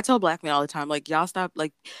important. I tell black men all the time, like, y'all stop,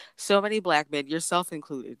 like, so many black men, yourself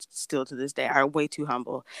included, still to this day, are way too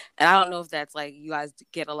humble. And I don't know if that's like you guys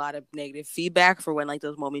get a lot of negative feedback for when like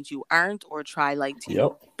those moments you aren't, or try like to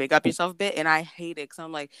Yep. big up yourself a bit. And I hate it, because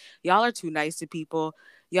I'm like, y'all are too nice to people.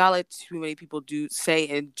 Y'all let too many people do say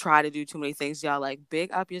and try to do too many things. Y'all like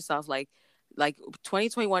big up yourself. Like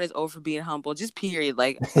 2021 is over for being humble, just period.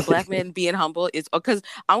 Like black men being humble is, because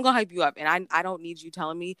I'm gonna hype you up, and I don't need you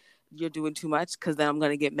telling me you're doing too much, because then I'm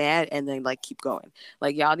gonna get mad and then like keep going.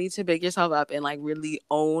 Like y'all need to big yourself up and like really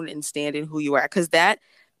own and stand in who you are, because that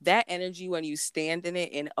energy, when you stand in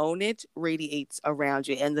it and own it, radiates around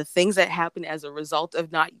you. And the things that happen as a result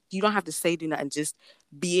of not, you don't have to say do nothing, just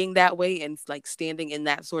being that way and like standing in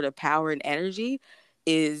that sort of power and energy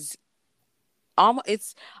is almost,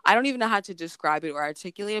 it's, I don't even know how to describe it or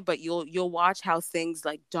articulate it, but you'll watch how things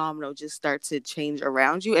like domino just start to change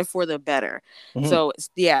around you, and for the better. Mhm. So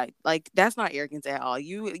yeah, like that's not arrogance at all.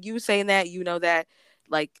 You saying that, you know, that,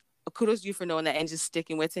 like, kudos to you for knowing that and just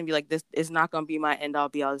sticking with it and be like, this is not going to be my end all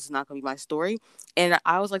be all, this is not going to be my story. And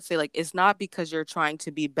I always like to say, like, it's not because you're trying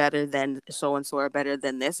to be better than so and so or better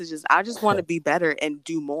than this. It's just, I just want to be better and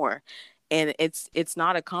do more. And it's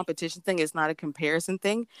not a competition thing, it's not a comparison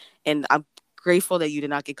thing. And I'm grateful that you did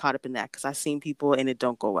not get caught up in that, because I've seen people and it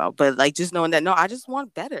don't go well. But like, just knowing that, no, I just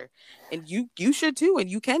want better, and you should too, and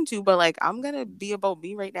you can too. But like, I'm gonna be about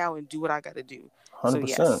me right now and do what I gotta do. So 100%.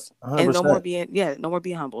 yes, and no more 100%. being, yeah, no more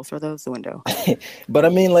being humble. Throw those the window. But I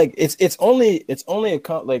mean like it's only it's only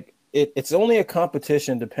a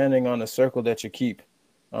competition depending on the circle that you keep.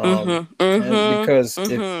 Um Mm-hmm. and Mm-hmm. because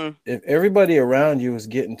Mm-hmm. if everybody around you is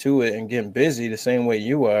getting to it and getting busy the same way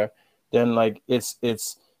you are, then like it's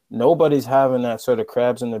nobody's having that sort of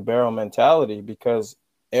crabs in the barrel mentality because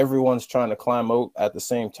everyone's trying to climb out at the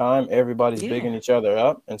same time. Everybody's Yeah. bigging each other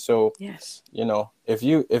up. And so, Yes. you know, if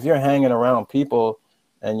you're hanging around people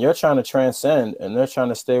and you're trying to transcend and they're trying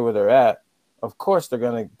to stay where they're at, of course they're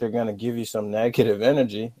gonna give you some negative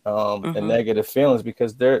energy and Mm-hmm. negative feelings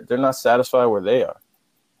because they're not satisfied where they are.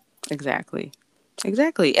 Exactly.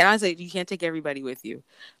 Exactly. And I was like, you can't take everybody with you.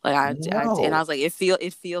 Like and I No. was like, it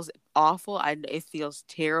feels awful. It feels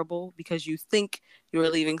terrible, because you think you're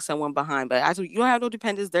leaving someone behind, but as you don't have no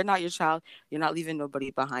dependents, they're not your child. You're not leaving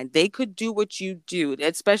nobody behind. They could do what you do,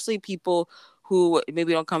 especially people who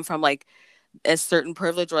maybe don't come from like a certain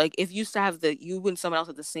privilege, or like if you used to have the you and someone else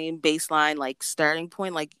at the same baseline like starting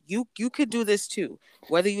point, like you could do this too.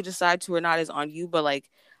 Whether you decide to or not is on you, but like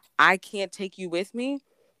I can't take you with me,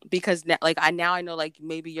 because like I know like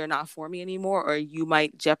maybe you're not for me anymore, or you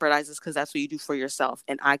might jeopardize this because that's what you do for yourself,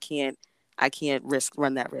 and I can't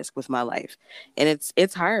run that risk with my life. And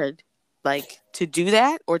it's hard, like, to do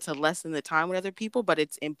that or to lessen the time with other people, but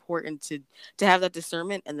it's important to have that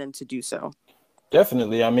discernment and then to do so.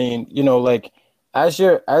 Definitely. I mean, like as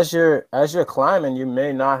you're climbing, you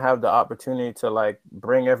may not have the opportunity to like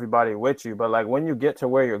bring everybody with you, but like when you get to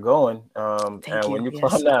where you're going, Thank and when you. you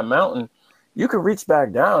climb Yes. that mountain, you can reach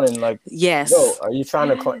back down and like, yo, Yes. are you trying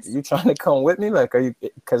to Yes. you trying to come with me? Like, are you?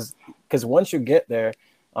 Because once you get there,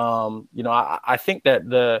 I think that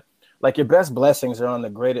the like your best blessings are on the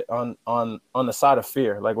great on the side of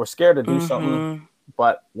fear. Like we're scared to do something, Mm-hmm.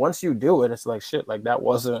 but once you do it, it's like shit. Like that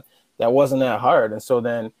wasn't that hard. And so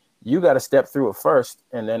then you got to step through it first.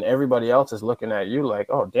 And then everybody else is looking at you like,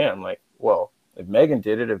 oh, damn, like, well, if Megan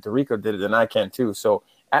did it, if DeRico did it, then I can too. So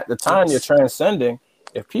at the time you're Yes. transcending,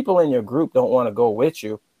 if people in your group don't want to go with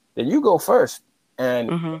you, then you go first. And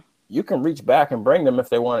Mm-hmm. you can reach back and bring them if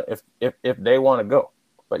they want, if they want to go.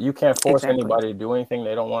 But you can't force Exactly. anybody to do anything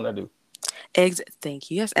they don't want to do.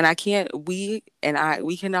 Thank you. Yes, and I can't. We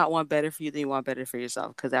cannot want better for you than you want better for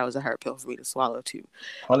yourself, because that was a hard pill for me to swallow too.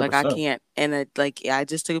 Like I 100%. can't, and I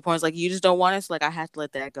just took a point. It's like you just don't want it, so like I have to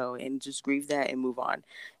let that go and just grieve that and move on.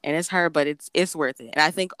 And it's hard, but it's worth it. And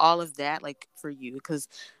I think all of that, like for you, because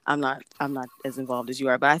I'm not as involved as you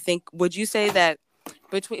are, but I think, would you say that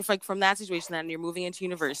between, if, like, from that situation, then you're moving into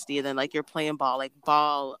university and then like you're playing ball, like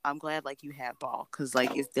ball, I'm glad like you have ball, because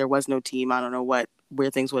like if there was no team, I don't know where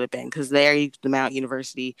things would have been, because there you the Mount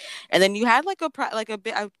University, and then you had like like a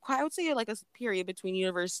bit, I would say like a period between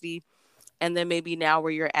university and then maybe now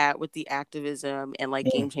where you're at with the activism and like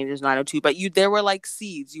Game Mm, Changers 902. But there were like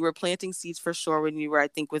seeds, you were planting seeds for sure when you were, I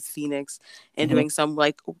think, with Phoenix and mhm. doing some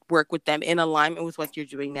like work with them in alignment with what you're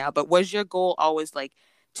doing now. But was your goal always like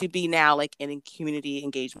to be now like in community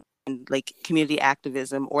engagement and like community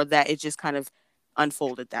activism, or that it just kind of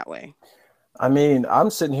unfolded that way? I mean, I'm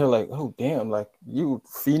sitting here like, oh damn, like you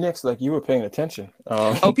Phoenix, like you were paying attention.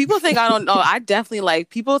 Oh, people think I don't know. I definitely, like,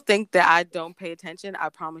 people think that I don't pay attention. I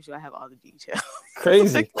promise you I have all the details.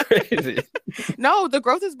 Crazy, Like, crazy. no, the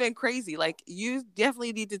growth has been crazy. Like, you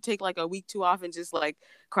definitely need to take like a week, two off and just like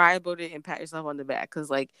cry about it and pat yourself on the back. Cause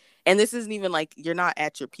like, and this isn't even like you're not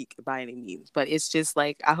at your peak by any means, but it's just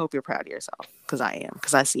like, I hope you're proud of yourself. Cause I am,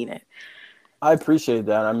 cause I've seen it. I appreciate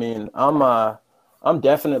that. I mean, I'm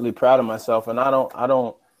definitely proud of myself, and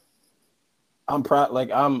I'm proud.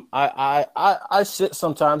 Like I sit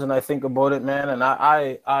sometimes and I think about it, man, and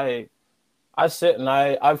I sit and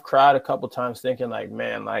I've cried a couple times thinking like,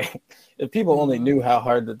 man, like if people only Mm-hmm. knew how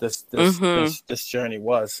hard that this this Mm-hmm. this this journey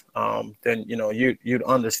was, then you'd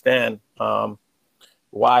understand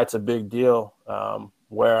why it's a big deal,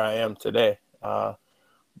 where I am today.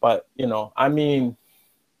 But I mean,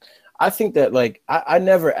 I think that like I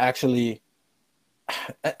never actually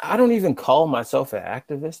I don't even call myself an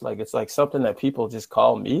activist. Like it's like something that people just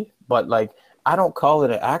call me, but like I don't call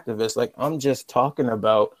it an activist. Like I'm just talking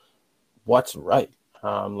about what's right.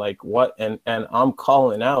 Like what and I'm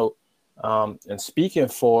calling out and speaking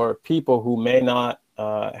for people who may not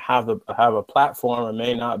have a platform or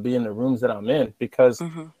may not be in the rooms that I'm in, because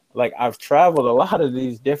Mm-hmm. like I've traveled a lot of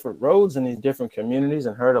these different roads in these different communities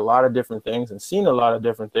and heard a lot of different things and seen a lot of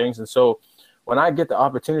different things. And so when I get the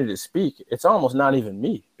opportunity to speak, it's almost not even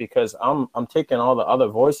me, because I'm taking all the other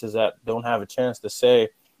voices that don't have a chance to say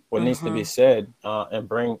what needs to be Mm-hmm. said, and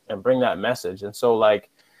bring that message. And so like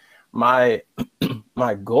my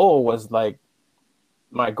my goal was like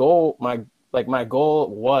my goal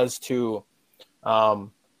was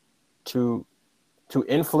um to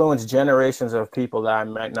influence generations of people that I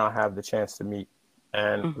might not have the chance to meet,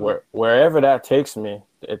 and Mm-hmm. wherever that takes me,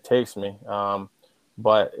 it takes me.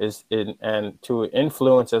 But is it and to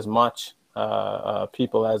influence as much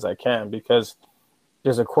people as I can, because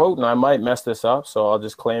there's a quote, and I might mess this up, so I'll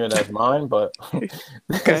just claim it as mine. But Go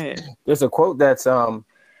there's, ahead. there's a quote that's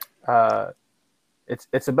uh,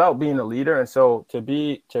 it's about being a leader, and so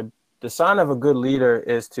the sign of a good leader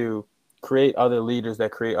is to create other leaders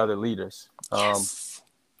that create other leaders. Yes.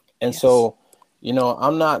 And Yes. so,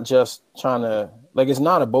 I'm not just trying to like it's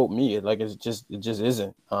not about me. Like it just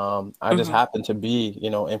isn't. I just Mm-hmm. happen to be,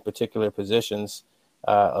 in particular positions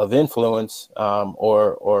of influence,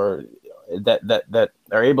 or that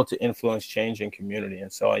are able to influence change in community.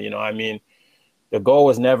 And so, I mean, the goal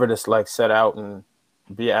was never to like set out and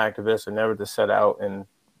be an activist, or never to set out and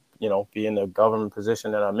be in the government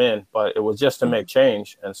position that I'm in, but it was just to make Mm-hmm.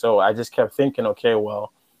 change. And so I just kept thinking, okay,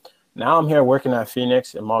 well, now I'm here working at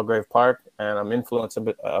Phoenix in Mulgrave Park, and I'm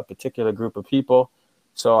influencing a particular group of people.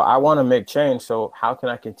 So I want to make change. So how can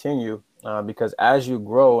I continue? Because as you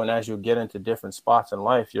grow and as you get into different spots in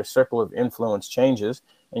life, your circle of influence changes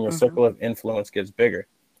and your Mm-hmm. circle of influence gets bigger.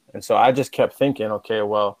 And so I just kept thinking, okay,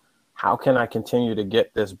 well, how can I continue to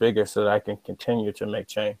get this bigger so that I can continue to make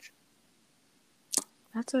change?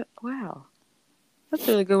 Wow. That's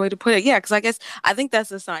a really good way to put it. Yeah, because I think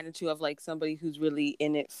that's a sign too of like somebody who's really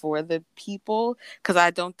in it for the people. Because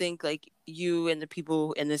I don't think like you and the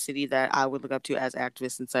people in the city that I would look up to as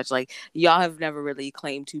activists and such, like y'all have never really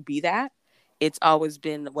claimed to be that. It's always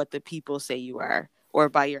been what the people say you are or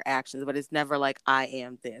by your actions, but it's never like I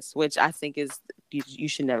am this, which I think is you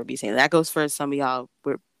should never be saying. That goes for some of y'all.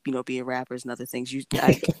 We're being rappers and other things.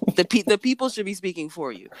 The people should be speaking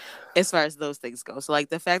for you as far as those things go. So like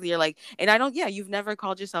the fact that you're like, and I don't, yeah, you've never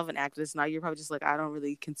called yourself an activist. Now you're probably just like, I don't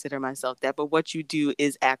really consider myself that, but what you do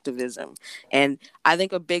is activism. And I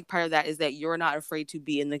think a big part of that is that you're not afraid to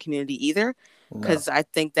be in the community either. No. Cause I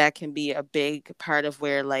think that can be a big part of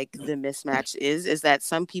where like the mismatch is that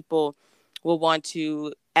some people will want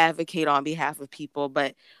to advocate on behalf of people,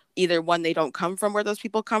 but either one, they don't come from where those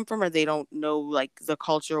people come from, or they don't know like the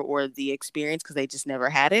culture or the experience because they just never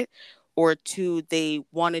had it, or two, they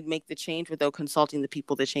want to make the change without consulting the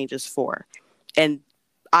people the change is for. And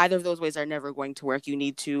either of those ways are never going to work. You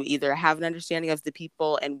need to either have an understanding of the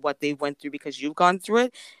people and what they went through because you've gone through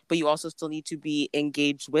it, but you also still need to be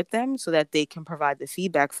engaged with them so that they can provide the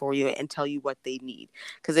feedback for you and tell you what they need.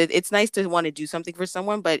 Because it's nice to want to do something for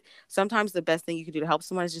someone, but sometimes the best thing you can do to help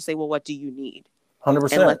someone is just say, well, what do you need?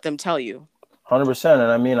 100%. And let them tell you. 100%. And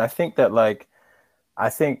I mean, I think that like, I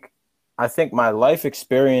think, I think my life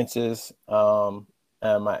experiences, and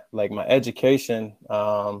my education,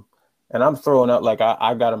 and I'm throwing up like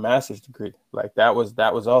I got a master's degree. Like that was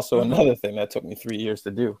also Mm-hmm. another thing that took me 3 years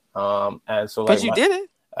to do. And so like But you did it.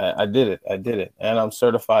 I did it. I did it. And I'm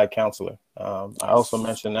certified counselor. I also Yes.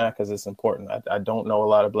 mentioned that because it's important. I don't know a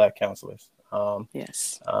lot of Black counselors.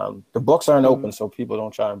 Yes. The books aren't Mm. open, so people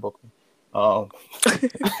don't try and book me. Um,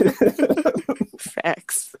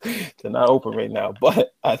 Facts. they're not open right now.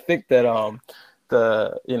 But I think that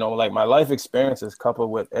like my life experiences coupled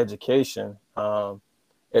with education,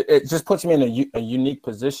 it just puts me in a unique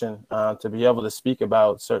position to be able to speak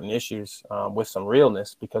about certain issues with some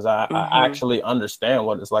realness, because I Mm-hmm. actually understand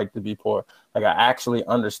what it's like to be poor. Like I actually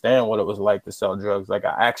understand what it was like to sell drugs. Like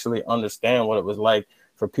I actually understand what it was like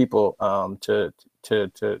for people to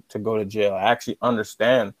go to jail. I actually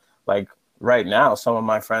understand, like right now, some of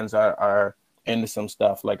my friends are into some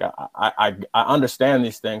stuff. Like I understand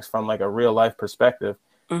these things from like a real life perspective.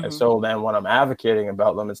 And Mm-hmm. so then when I'm advocating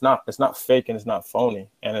about them, it's not fake and it's not phony.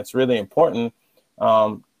 And it's really important,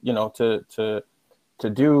 to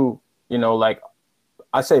do, like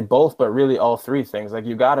I say both, but really all three things. Like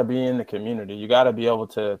you got to be in the community. You got to be able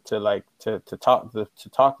to talk to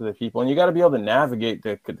the people, and you got to be able to navigate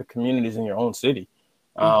the communities in your own city.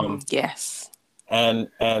 Mm-hmm. Um, Yes. and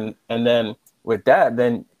then with that,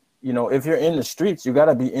 then if you're in the streets, you got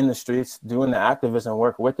to be in the streets doing the activism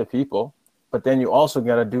work with the people. But then you also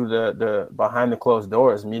got to do the behind the closed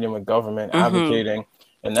doors, meeting with government, Mm-hmm. advocating,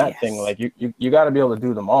 and that thing. Yes. Like you got to be able to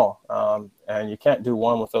do them all, and you can't do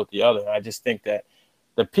one without the other. I just think that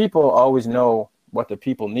the people always know what the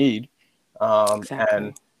people need, um, and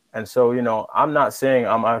Exactly. and so I'm not saying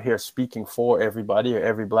I'm out here speaking for everybody or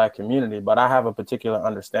every Black community, but I have a particular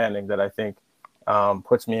understanding that I think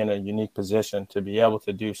puts me in a unique position to be able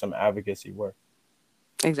to do some advocacy work.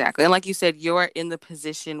 Exactly. And like you said, you're in the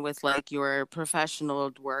position with like your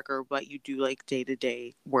professional work or what you do like day to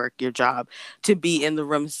day work, your job, to be in the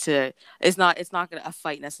rooms to it's not gonna a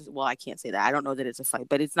fight necessarily. Well, I can't say that. I don't know that it's a fight,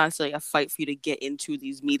 but it's not necessarily a fight for you to get into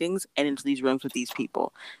these meetings and into these rooms with these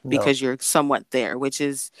people No. because you're somewhat there, which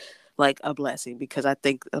is like a blessing because I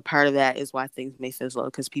think a part of that is why things may fizzle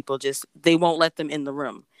because people just they won't let them in the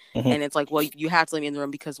room. Hmm. And it's like, well, you have to let me in the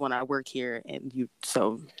room because when I work here and you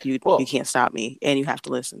Well, can't stop me and you have to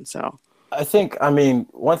listen. So I mean,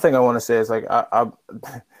 one thing I want to say is like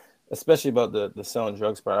especially about the selling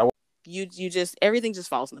drugs part. you just everything just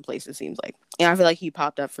falls into place, it seems like. And I feel like he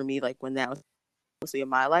popped up for me like when that was mostly in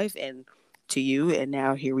my life and to you, and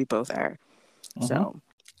now here we both are. Mhm. So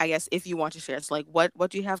I guess if you want to share, it's like what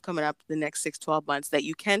do you have coming up the next 6-12 months that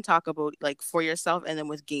you can talk about like for yourself and then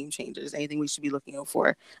with game changers, anything we should be looking out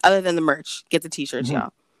for other than the merch, get the t-shirts, Mhm.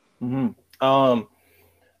 y'all. Mhm.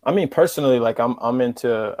 I mean, personally, like I'm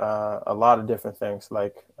into a lot of different things.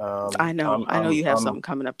 Like I know you have something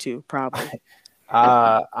coming up too, probably.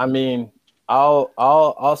 I mean,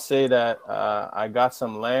 I'll say that I got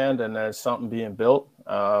some land and there's something being built,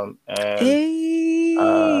 and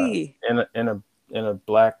uh, Hey. in a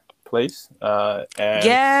Black place, and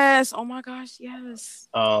Yes. Oh my gosh, yes.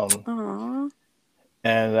 um, Aw.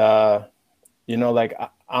 and like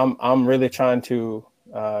I'm really trying to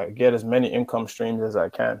get as many income streams as I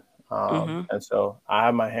can. Mm-hmm. And so I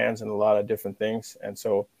have my hands in a lot of different things. And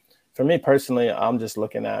so for me personally, I'm just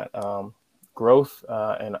looking at growth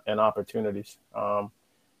and opportunities.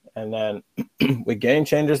 And then with game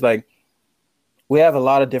changers, like we have a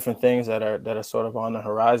lot of different things that are sort of on the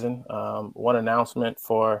horizon. One announcement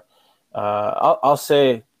for, I'll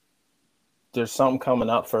say there's something coming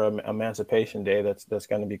up for Emancipation Day that's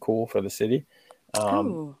going to be cool for the city.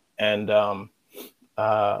 Oh, And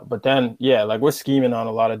but then yeah, like we're scheming on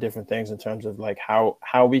a lot of different things in terms of like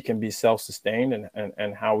how we can be self-sustained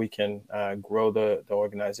and how we can grow the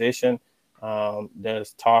organization.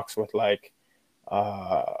 There's talks with like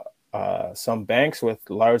uh, some banks with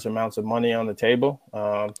large amounts of money on the table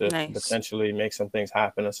to nice. potentially make some things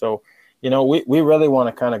happen. And so, we really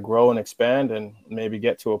want to kind of grow and expand and maybe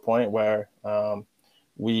get to a point where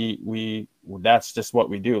we that's just what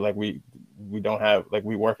we do. Like we don't have like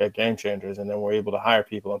we work at Game Changers and then we're able to hire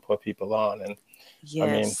people and put people on. And I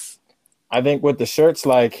mean, Yes. I think with the shirts,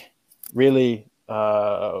 like really,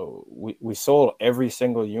 we sold every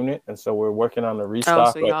single unit, and so we're working on the Oh,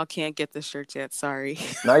 restock. so But y'all can't get the shirts yet. Sorry.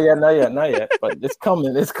 not yet, not yet, not yet. But it's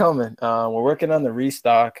coming, it's coming. We're working on the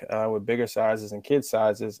restock with bigger sizes and kid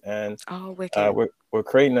sizes, and Oh, wicked. we're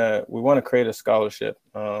creating we want to create a scholarship.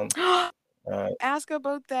 Uh, Ask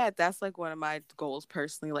about that. That's like one of my goals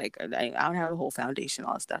personally. Like, I don't have a whole foundation,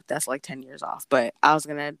 all that stuff. That's like 10 years off. But that was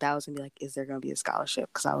gonna be like, is there gonna be a scholarship?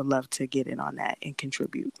 Because I would love to get in on that and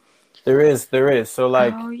contribute. there is. So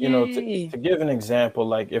like Oh, to yay. to give an example,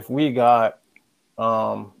 like if we got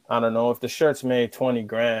I don't know if the shirts made 20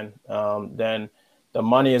 grand, then the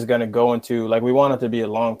money is going to go into like we want it to be a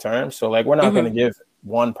long term. So like we're not going Mm-hmm. to give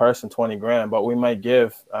one person 20 grand, but we might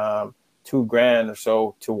give 2 grand or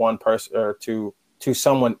so to one person or to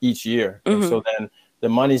someone each year. And Mm-hmm. so then the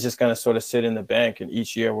money's just going to sort of sit in the bank, and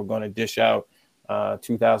each year we're going to dish out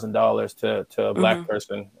 $2,000 to a Mm-hmm. black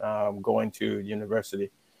person going to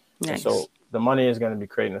university. And Nice. so the money is going to be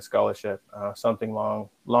creating a scholarship, something long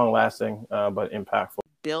lasting, but impactful.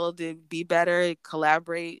 Build it, be better,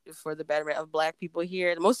 collaborate for the betterment of Black people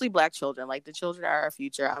here, mostly Black children. Like, the children are our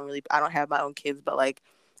future. I don't have my own kids, but like,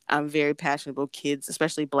 I'm very passionate about kids,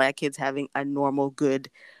 especially Black kids having a normal,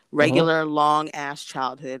 good, Hmm. regular, long ass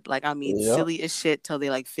childhood. Like, I mean, Yep. silly as shit till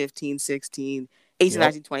they like 15, 16, 18, Yep.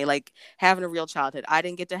 19, 20. Like, having a real childhood. I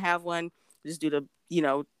didn't get to have one just due to,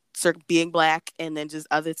 being Black, and then just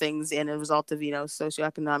other things, and a result of,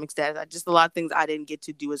 socioeconomic status. Just a lot of things I didn't get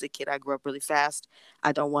to do as a kid. I grew up really fast.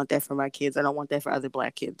 I don't want that for my kids. I don't want that for other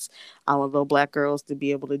Black kids. I want little Black girls to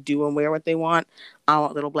be able to do and wear what they want. I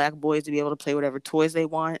want little Black boys to be able to play whatever toys they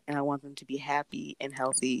want. And I want them to be happy and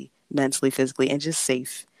healthy, mentally, physically, and just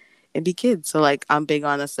safe and be kids. So, like, I'm big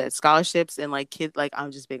on this, scholarships and like kid, like,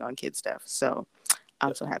 I'm just big on kid stuff. So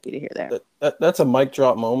I'm so happy to hear that. That's a mic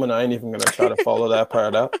drop moment. I ain't even gonna try to follow that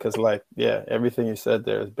part up because, like, yeah, everything you said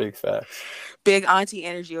there is big facts. Big auntie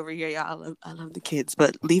energy over here, y'all. I love the kids,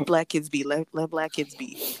 but leave Black kids be. Let Black kids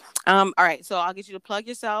be. All right. So I'll get you to plug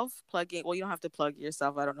yourself. Plug in. Well, you don't have to plug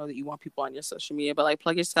yourself. I don't know that you want people on your social media, but like,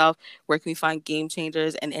 plug yourself. Where can we find Game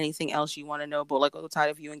Changers and anything else you want to know about, like, outside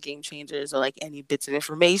of you and Game Changers, or like any bits of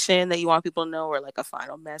information that you want people to know, or like a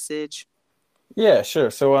final message? Yeah, sure.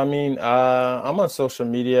 So, I mean, I'm on social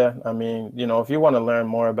media. I mean, if you want to learn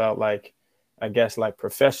more about, like, I guess, like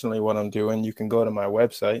professionally what I'm doing, you can go to my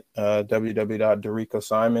website,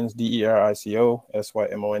 www.DeRicoSymonds,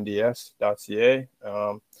 DeRicoSymonds.ca.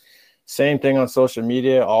 Same thing on social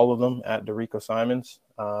media, all of them at DeRico Symonds,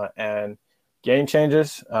 and Game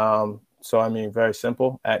Changers. So, I mean, very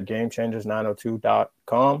simple at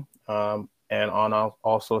GameChangers902.com, and on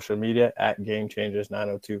all social media at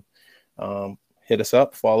GameChangers902. Hit us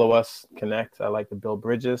up, follow us, connect. I like to build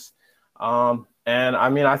bridges. And I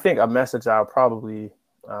mean, I think a message I'll probably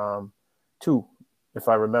two, if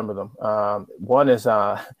I remember them. One is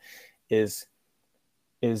the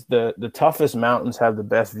toughest mountains have the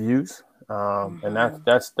best views, and Mm-hmm.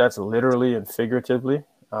 that's literally and figuratively.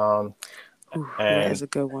 Um, Ooh, that is and a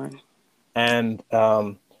good one. and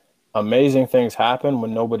amazing things happen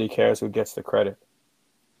when nobody cares who gets the credit.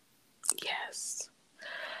 Yes.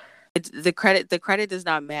 The credit does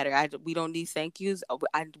not matter. We don't need thank yous.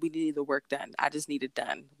 We need the work done. I just need it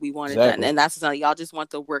done. We want it done, Exactly. and that's not, y'all just want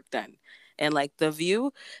the work done. And like, the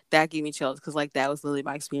view, that gave me chills, because like, that was literally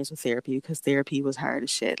my experience with therapy, because therapy was hard as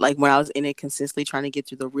shit. Like, when I was in it consistently trying to get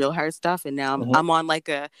through the real hard stuff, and now I'm, Hmm. I'm on like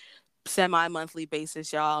a semi-monthly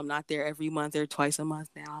basis, y'all. I'm not there every month or twice a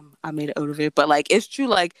month now. I made it out of it, but like, it's true.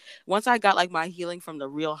 Like, once I got like my healing from the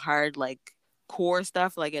real hard, like, core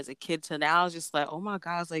stuff, like as a kid, to now, I was just like, oh my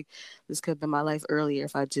god, I was like, this could have been my life earlier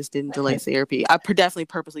if I just didn't delay therapy. I definitely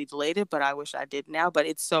purposely delayed it, but I wish I did now. But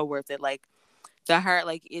it's so worth it. Like, The heart,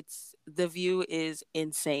 like, it's the view is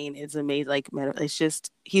insane. It's amazing. Like, it's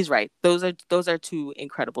just, he's right. Those are two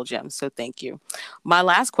incredible gems. So thank you. My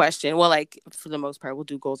last question, well, like, for the most part, we'll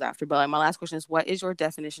do goals after, but like my last question is, what is your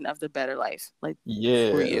definition of the better life, like, for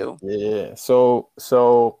Yeah, you? yeah. So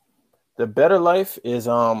the better life is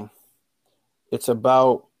it's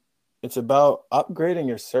about it's about upgrading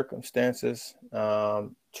your circumstances,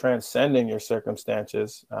 transcending your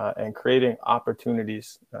circumstances, and creating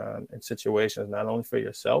opportunities and situations not only for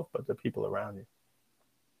yourself but the people around you.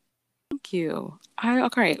 Thank you.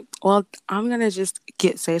 Okay. Well, I'm gonna just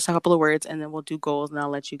get say a couple of words, and then we'll do goals, and I'll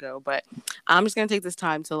let you go. But I'm just gonna take this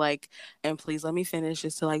time to like, and please let me finish,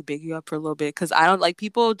 just to like big you up for a little bit, because I don't like,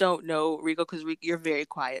 people don't know Rico, because you're very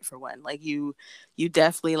quiet for one. Like, you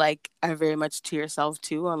definitely like are very much to yourself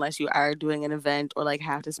too, unless you are doing an event or like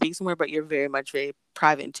have to speak somewhere. But you're very much very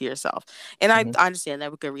private to yourself, and I Hmm. understand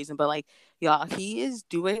that with good reason. But like, y'all, he is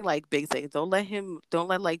doing like big things. Don't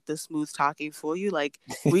let like the smooth talking fool you. Like,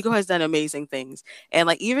 Rico has done amazing things. And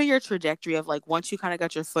like, even your trajectory of like, once you kind of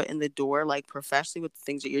got your foot in the door, like professionally with the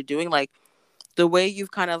things that you're doing, like the way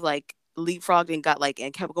you've kind of like leapfrogged and got like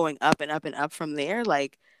and kept going up and up and up from there,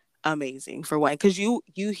 like amazing for one. Because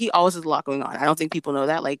he always has a lot going on. I don't think people know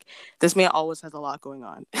that. Like, this man always has a lot going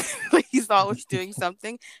on. Like, he's always doing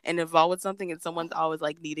something and involved with something, and someone's always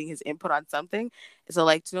like needing his input on something. So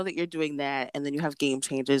like, to know that you're doing that, and then you have game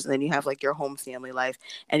changers, and then you have like your home family life,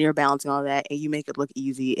 and you're balancing all that, and you make it look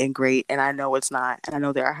easy and great. And I know it's not, and I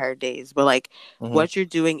know there are hard days, but like, Hmm. what you're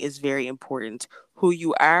doing is very important. Who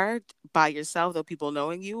you are by yourself, though, people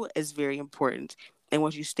knowing you, is very important, and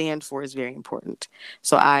what you stand for is very important.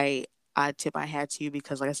 So I tip my hat to you,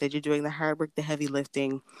 because like I said, you're doing the hard work, the heavy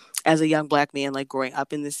lifting. As a young Black man, like growing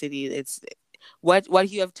up in the city, it's what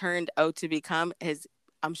you have turned out to become has,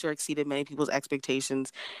 I'm sure, exceeded many people's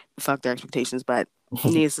expectations. Fuck their expectations, but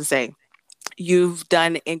needless to say, you've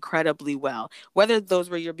done incredibly well. Whether those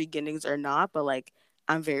were your beginnings or not, but like,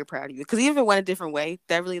 I'm very proud of you, because even if it went a different way,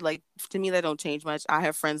 that really, like, to me, that don't change much. I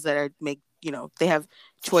have friends that are make, they have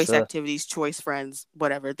For choice sure. activities, choice friends,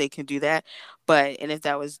 whatever, they can do that. But and if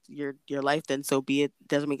that was your life, then so be it.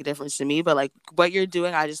 Doesn't make a difference to me. But like, what you're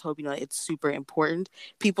doing, I just hope you know it's super important.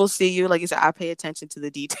 People see you, like you said, I pay attention to the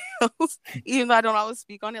details. Even though I don't always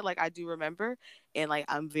speak on it, like I do remember. And like,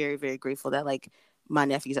 I'm very, very grateful that like my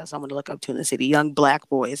nephews have someone to look up to in the city. Young Black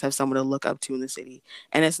boys have someone to look up to in the city.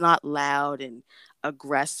 And it's not loud and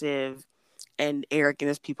aggressive and arrogant,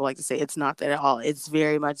 as people like to say. It's not that at all. It's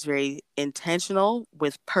very much very intentional,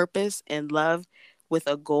 with purpose and love, with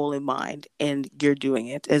a goal in mind. And you're doing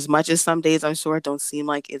it. As much as some days I'm sure it don't seem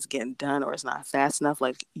like it's getting done or it's not fast enough,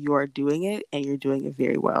 like, you're doing it, and you're doing it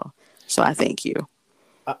very well. So I thank you.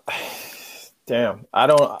 I, damn, I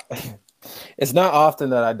don't. It's not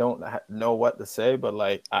often that I don't know what to say, but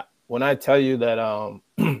like when I tell you that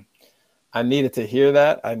I needed to hear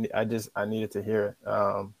that, I needed to hear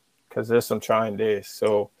it because there's some trying days.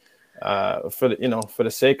 So for for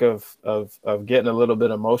the sake of getting a little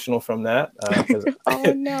bit emotional from that, because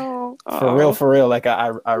Oh no. for Oh. real, like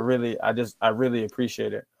I really I really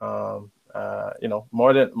appreciate it.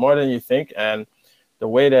 More than you think, and the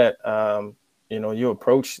way that you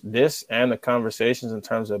approach this and the conversations in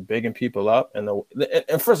terms of bigging people up, and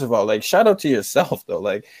first of all, like, shout out to yourself though,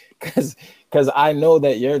 like, because I know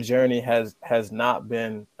that your journey has not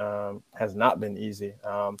been easy.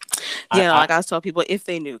 Yeah, no, I like I was telling people, if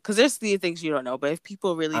they knew, because there's the things you don't know, but if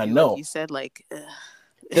people really I knew, like know. you said, like,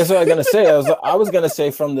 That's what I was gonna say. I was gonna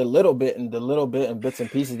say from the little bit and bits and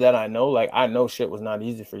pieces that I know, like I know shit was not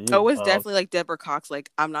easy for oh, you. it's definitely like Deborah Cox, like,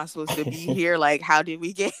 I'm not supposed to be here. Like, how did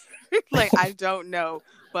we get here? Like, I don't know.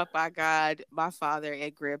 But by God, my father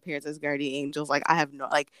and grandparents as guardian angels, like, I have no,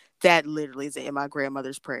 like, that literally is in my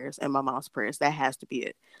grandmother's prayers and my mom's prayers. That has to be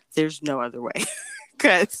it. There's no other way.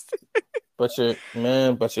 Because, But you're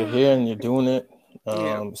here and you're doing it.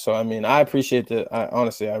 yeah. So I mean, I appreciate I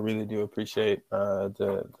honestly, I really do appreciate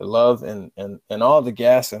the love and all the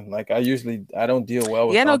gas. And like, I don't deal well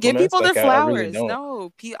with Yeah, no, give compliments. people their Like I really flowers. don't.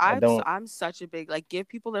 No, I don't. I'm such a big, like, give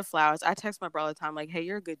people their flowers. I text my brother all the time, like, hey,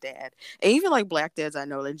 you're a good dad. And even like Black dads I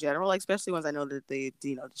know in general, like, especially ones I know that they,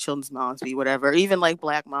 the children's moms be whatever. Even like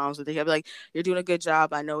Black moms, that they be like, you're doing a good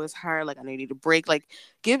job. I know it's hard. Like, I know you need a break. Like,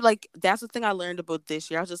 give, like, that's the thing I learned about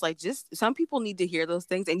this year. I was just like, just some people need to hear those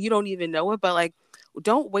things, and you don't even know it, but like,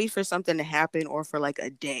 don't wait for something to happen or for like a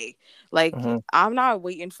day. Like, Mhm. I'm not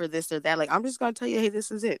waiting for this or that. Like, I'm just gonna tell you, hey,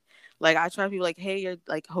 this is it. Like, I try to be like, hey, you're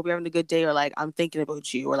like, hope you're having a good day, or like, I'm thinking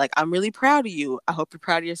about you, or like, I'm really proud of you. I hope you're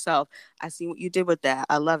proud of yourself. I see what you did with that.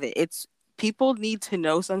 I love it. It's People need to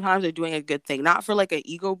know sometimes they're doing a good thing, not for like an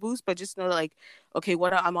ego boost, but just know that, like, okay,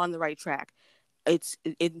 I'm on the right track.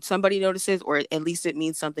 somebody notices, or at least it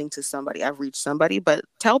means something to somebody. I've reached somebody. But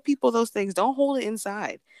tell people those things. Don't hold it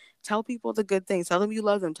inside. Tell people the good things. Tell them you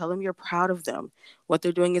love them. Tell them you're proud of them. What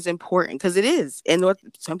they're doing is important, because it is. And what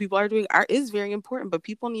some people are doing is very important. But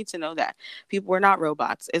people need to know that we're not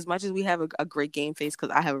robots. As much as we have a great game face,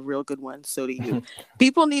 because I have a real good one, so do you.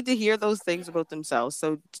 People need to hear those things about themselves.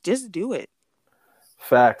 So just do it.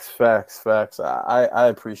 Facts, facts, facts. I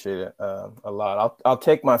appreciate it a lot. I'll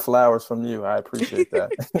take my flowers from you. I appreciate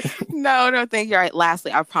that. No, thank you. All right.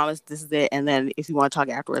 Lastly, I promise this is it. And then if you want to talk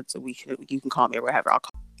afterwards, you can call me or whatever. I'll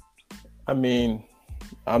call. I mean,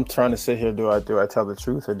 I'm trying to sit here. Do I tell the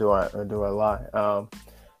truth, or do I lie?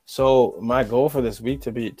 So my goal for this week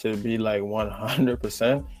to be like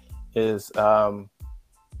 100% is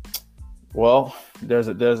well, there's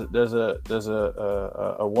a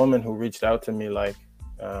woman who reached out to me, like,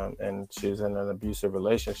 and she's in an abusive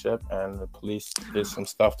relationship, and the police did some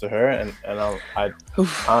stuff to her, and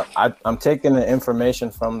I'm taking the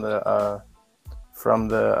information from the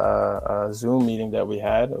Zoom meeting that we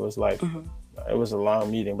had. It was like it was a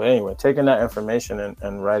long meeting, but anyway, taking that information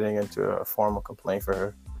and writing into a formal complaint for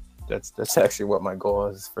her. That's actually what my goal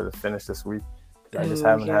is for the finish this week. I just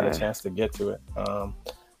haven't had a chance to get to it.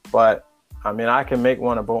 But I mean, I can make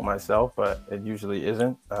one about myself, but it usually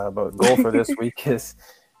isn't. But goal for this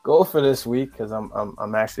week, because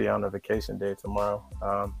I'm actually on a vacation day tomorrow,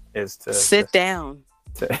 is to sit down.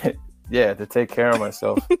 To take care of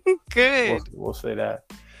myself. Good. We'll say that.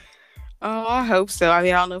 Oh, I hope so. I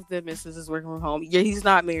mean, I don't know if the missus is working from home. Yeah, he's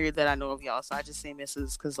not married that I know of, y'all. So I just say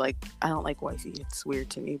missus because, like, I don't like wifey. It's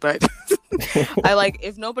weird to me. But I like,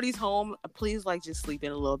 if nobody's home, please, like, just sleep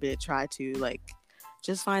in a little bit. Try to, like,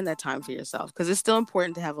 just find that time for yourself, because it's still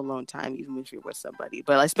important to have alone time, even if you're with somebody.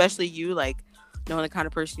 But especially you, like, knowing the kind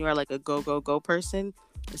of person you are, like a go person,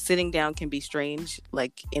 sitting down can be strange,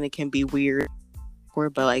 like, and it can be weird.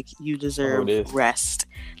 But like, you deserve rest.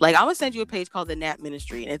 Like, I'm gonna send you a page called the Nap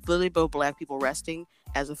Ministry, and it's literally about Black people resting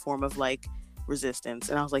as a form of like resistance.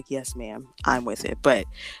 And I was like, yes ma'am, I'm with it. But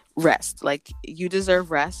rest, like, you deserve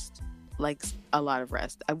rest, like a lot of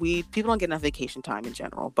rest. People don't get enough vacation time in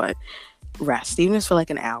general, but rest, even if it's for like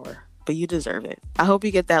an hour, but you deserve it. I hope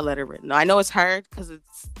you get that letter written. I know it's hard, because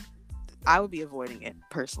I would be avoiding it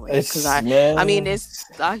personally, because I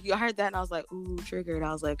heard that and I was like, ooh, triggered.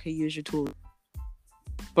 I was like, okay, use your tool.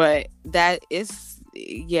 But that is,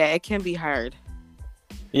 it can be hard.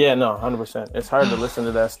 Yeah, no, 100%. It's hard to listen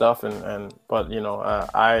to that stuff, but you know,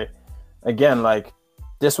 I again, like,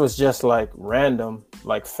 this was just like random,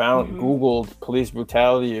 like Googled police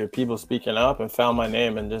brutality or people speaking up and found my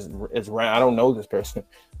name, and I don't know this person,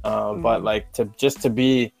 but like to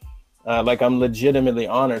be like, I'm legitimately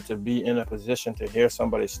honored to be in a position to hear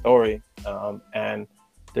somebody's story, and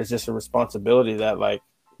there's just a responsibility that, like,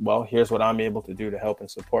 well, here's what I'm able to do to help and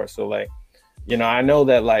support. So, like, you know, I know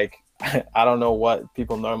that, like, I don't know what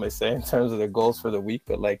people normally say in terms of their goals for the week,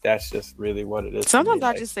 but like, that's just really what it is. Sometimes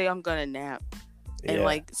I just say I'm gonna nap, and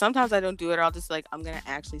like, sometimes I don't do it. I'll just like, I'm gonna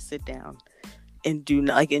actually sit down and do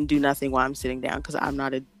nothing while I'm sitting down, because I'm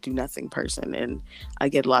not a do nothing person, and I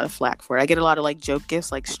get a lot of flack for it. I get a lot of like joke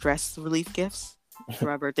gifts, like stress relief gifts for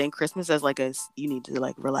my birthday and Christmas, as like you need to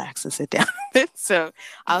like relax and sit down. So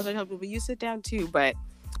I was like, help people, you sit down too. But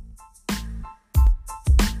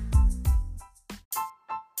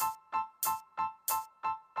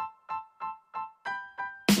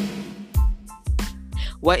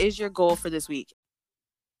what is your goal for this week?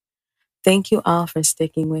 Thank you all for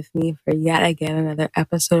sticking with me for yet again another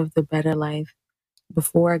episode of The Better Life.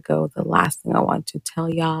 Before I go, the last thing I want to tell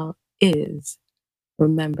y'all is,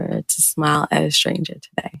 remember to smile at a stranger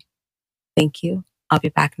today. Thank you. I'll be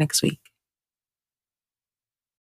back next week.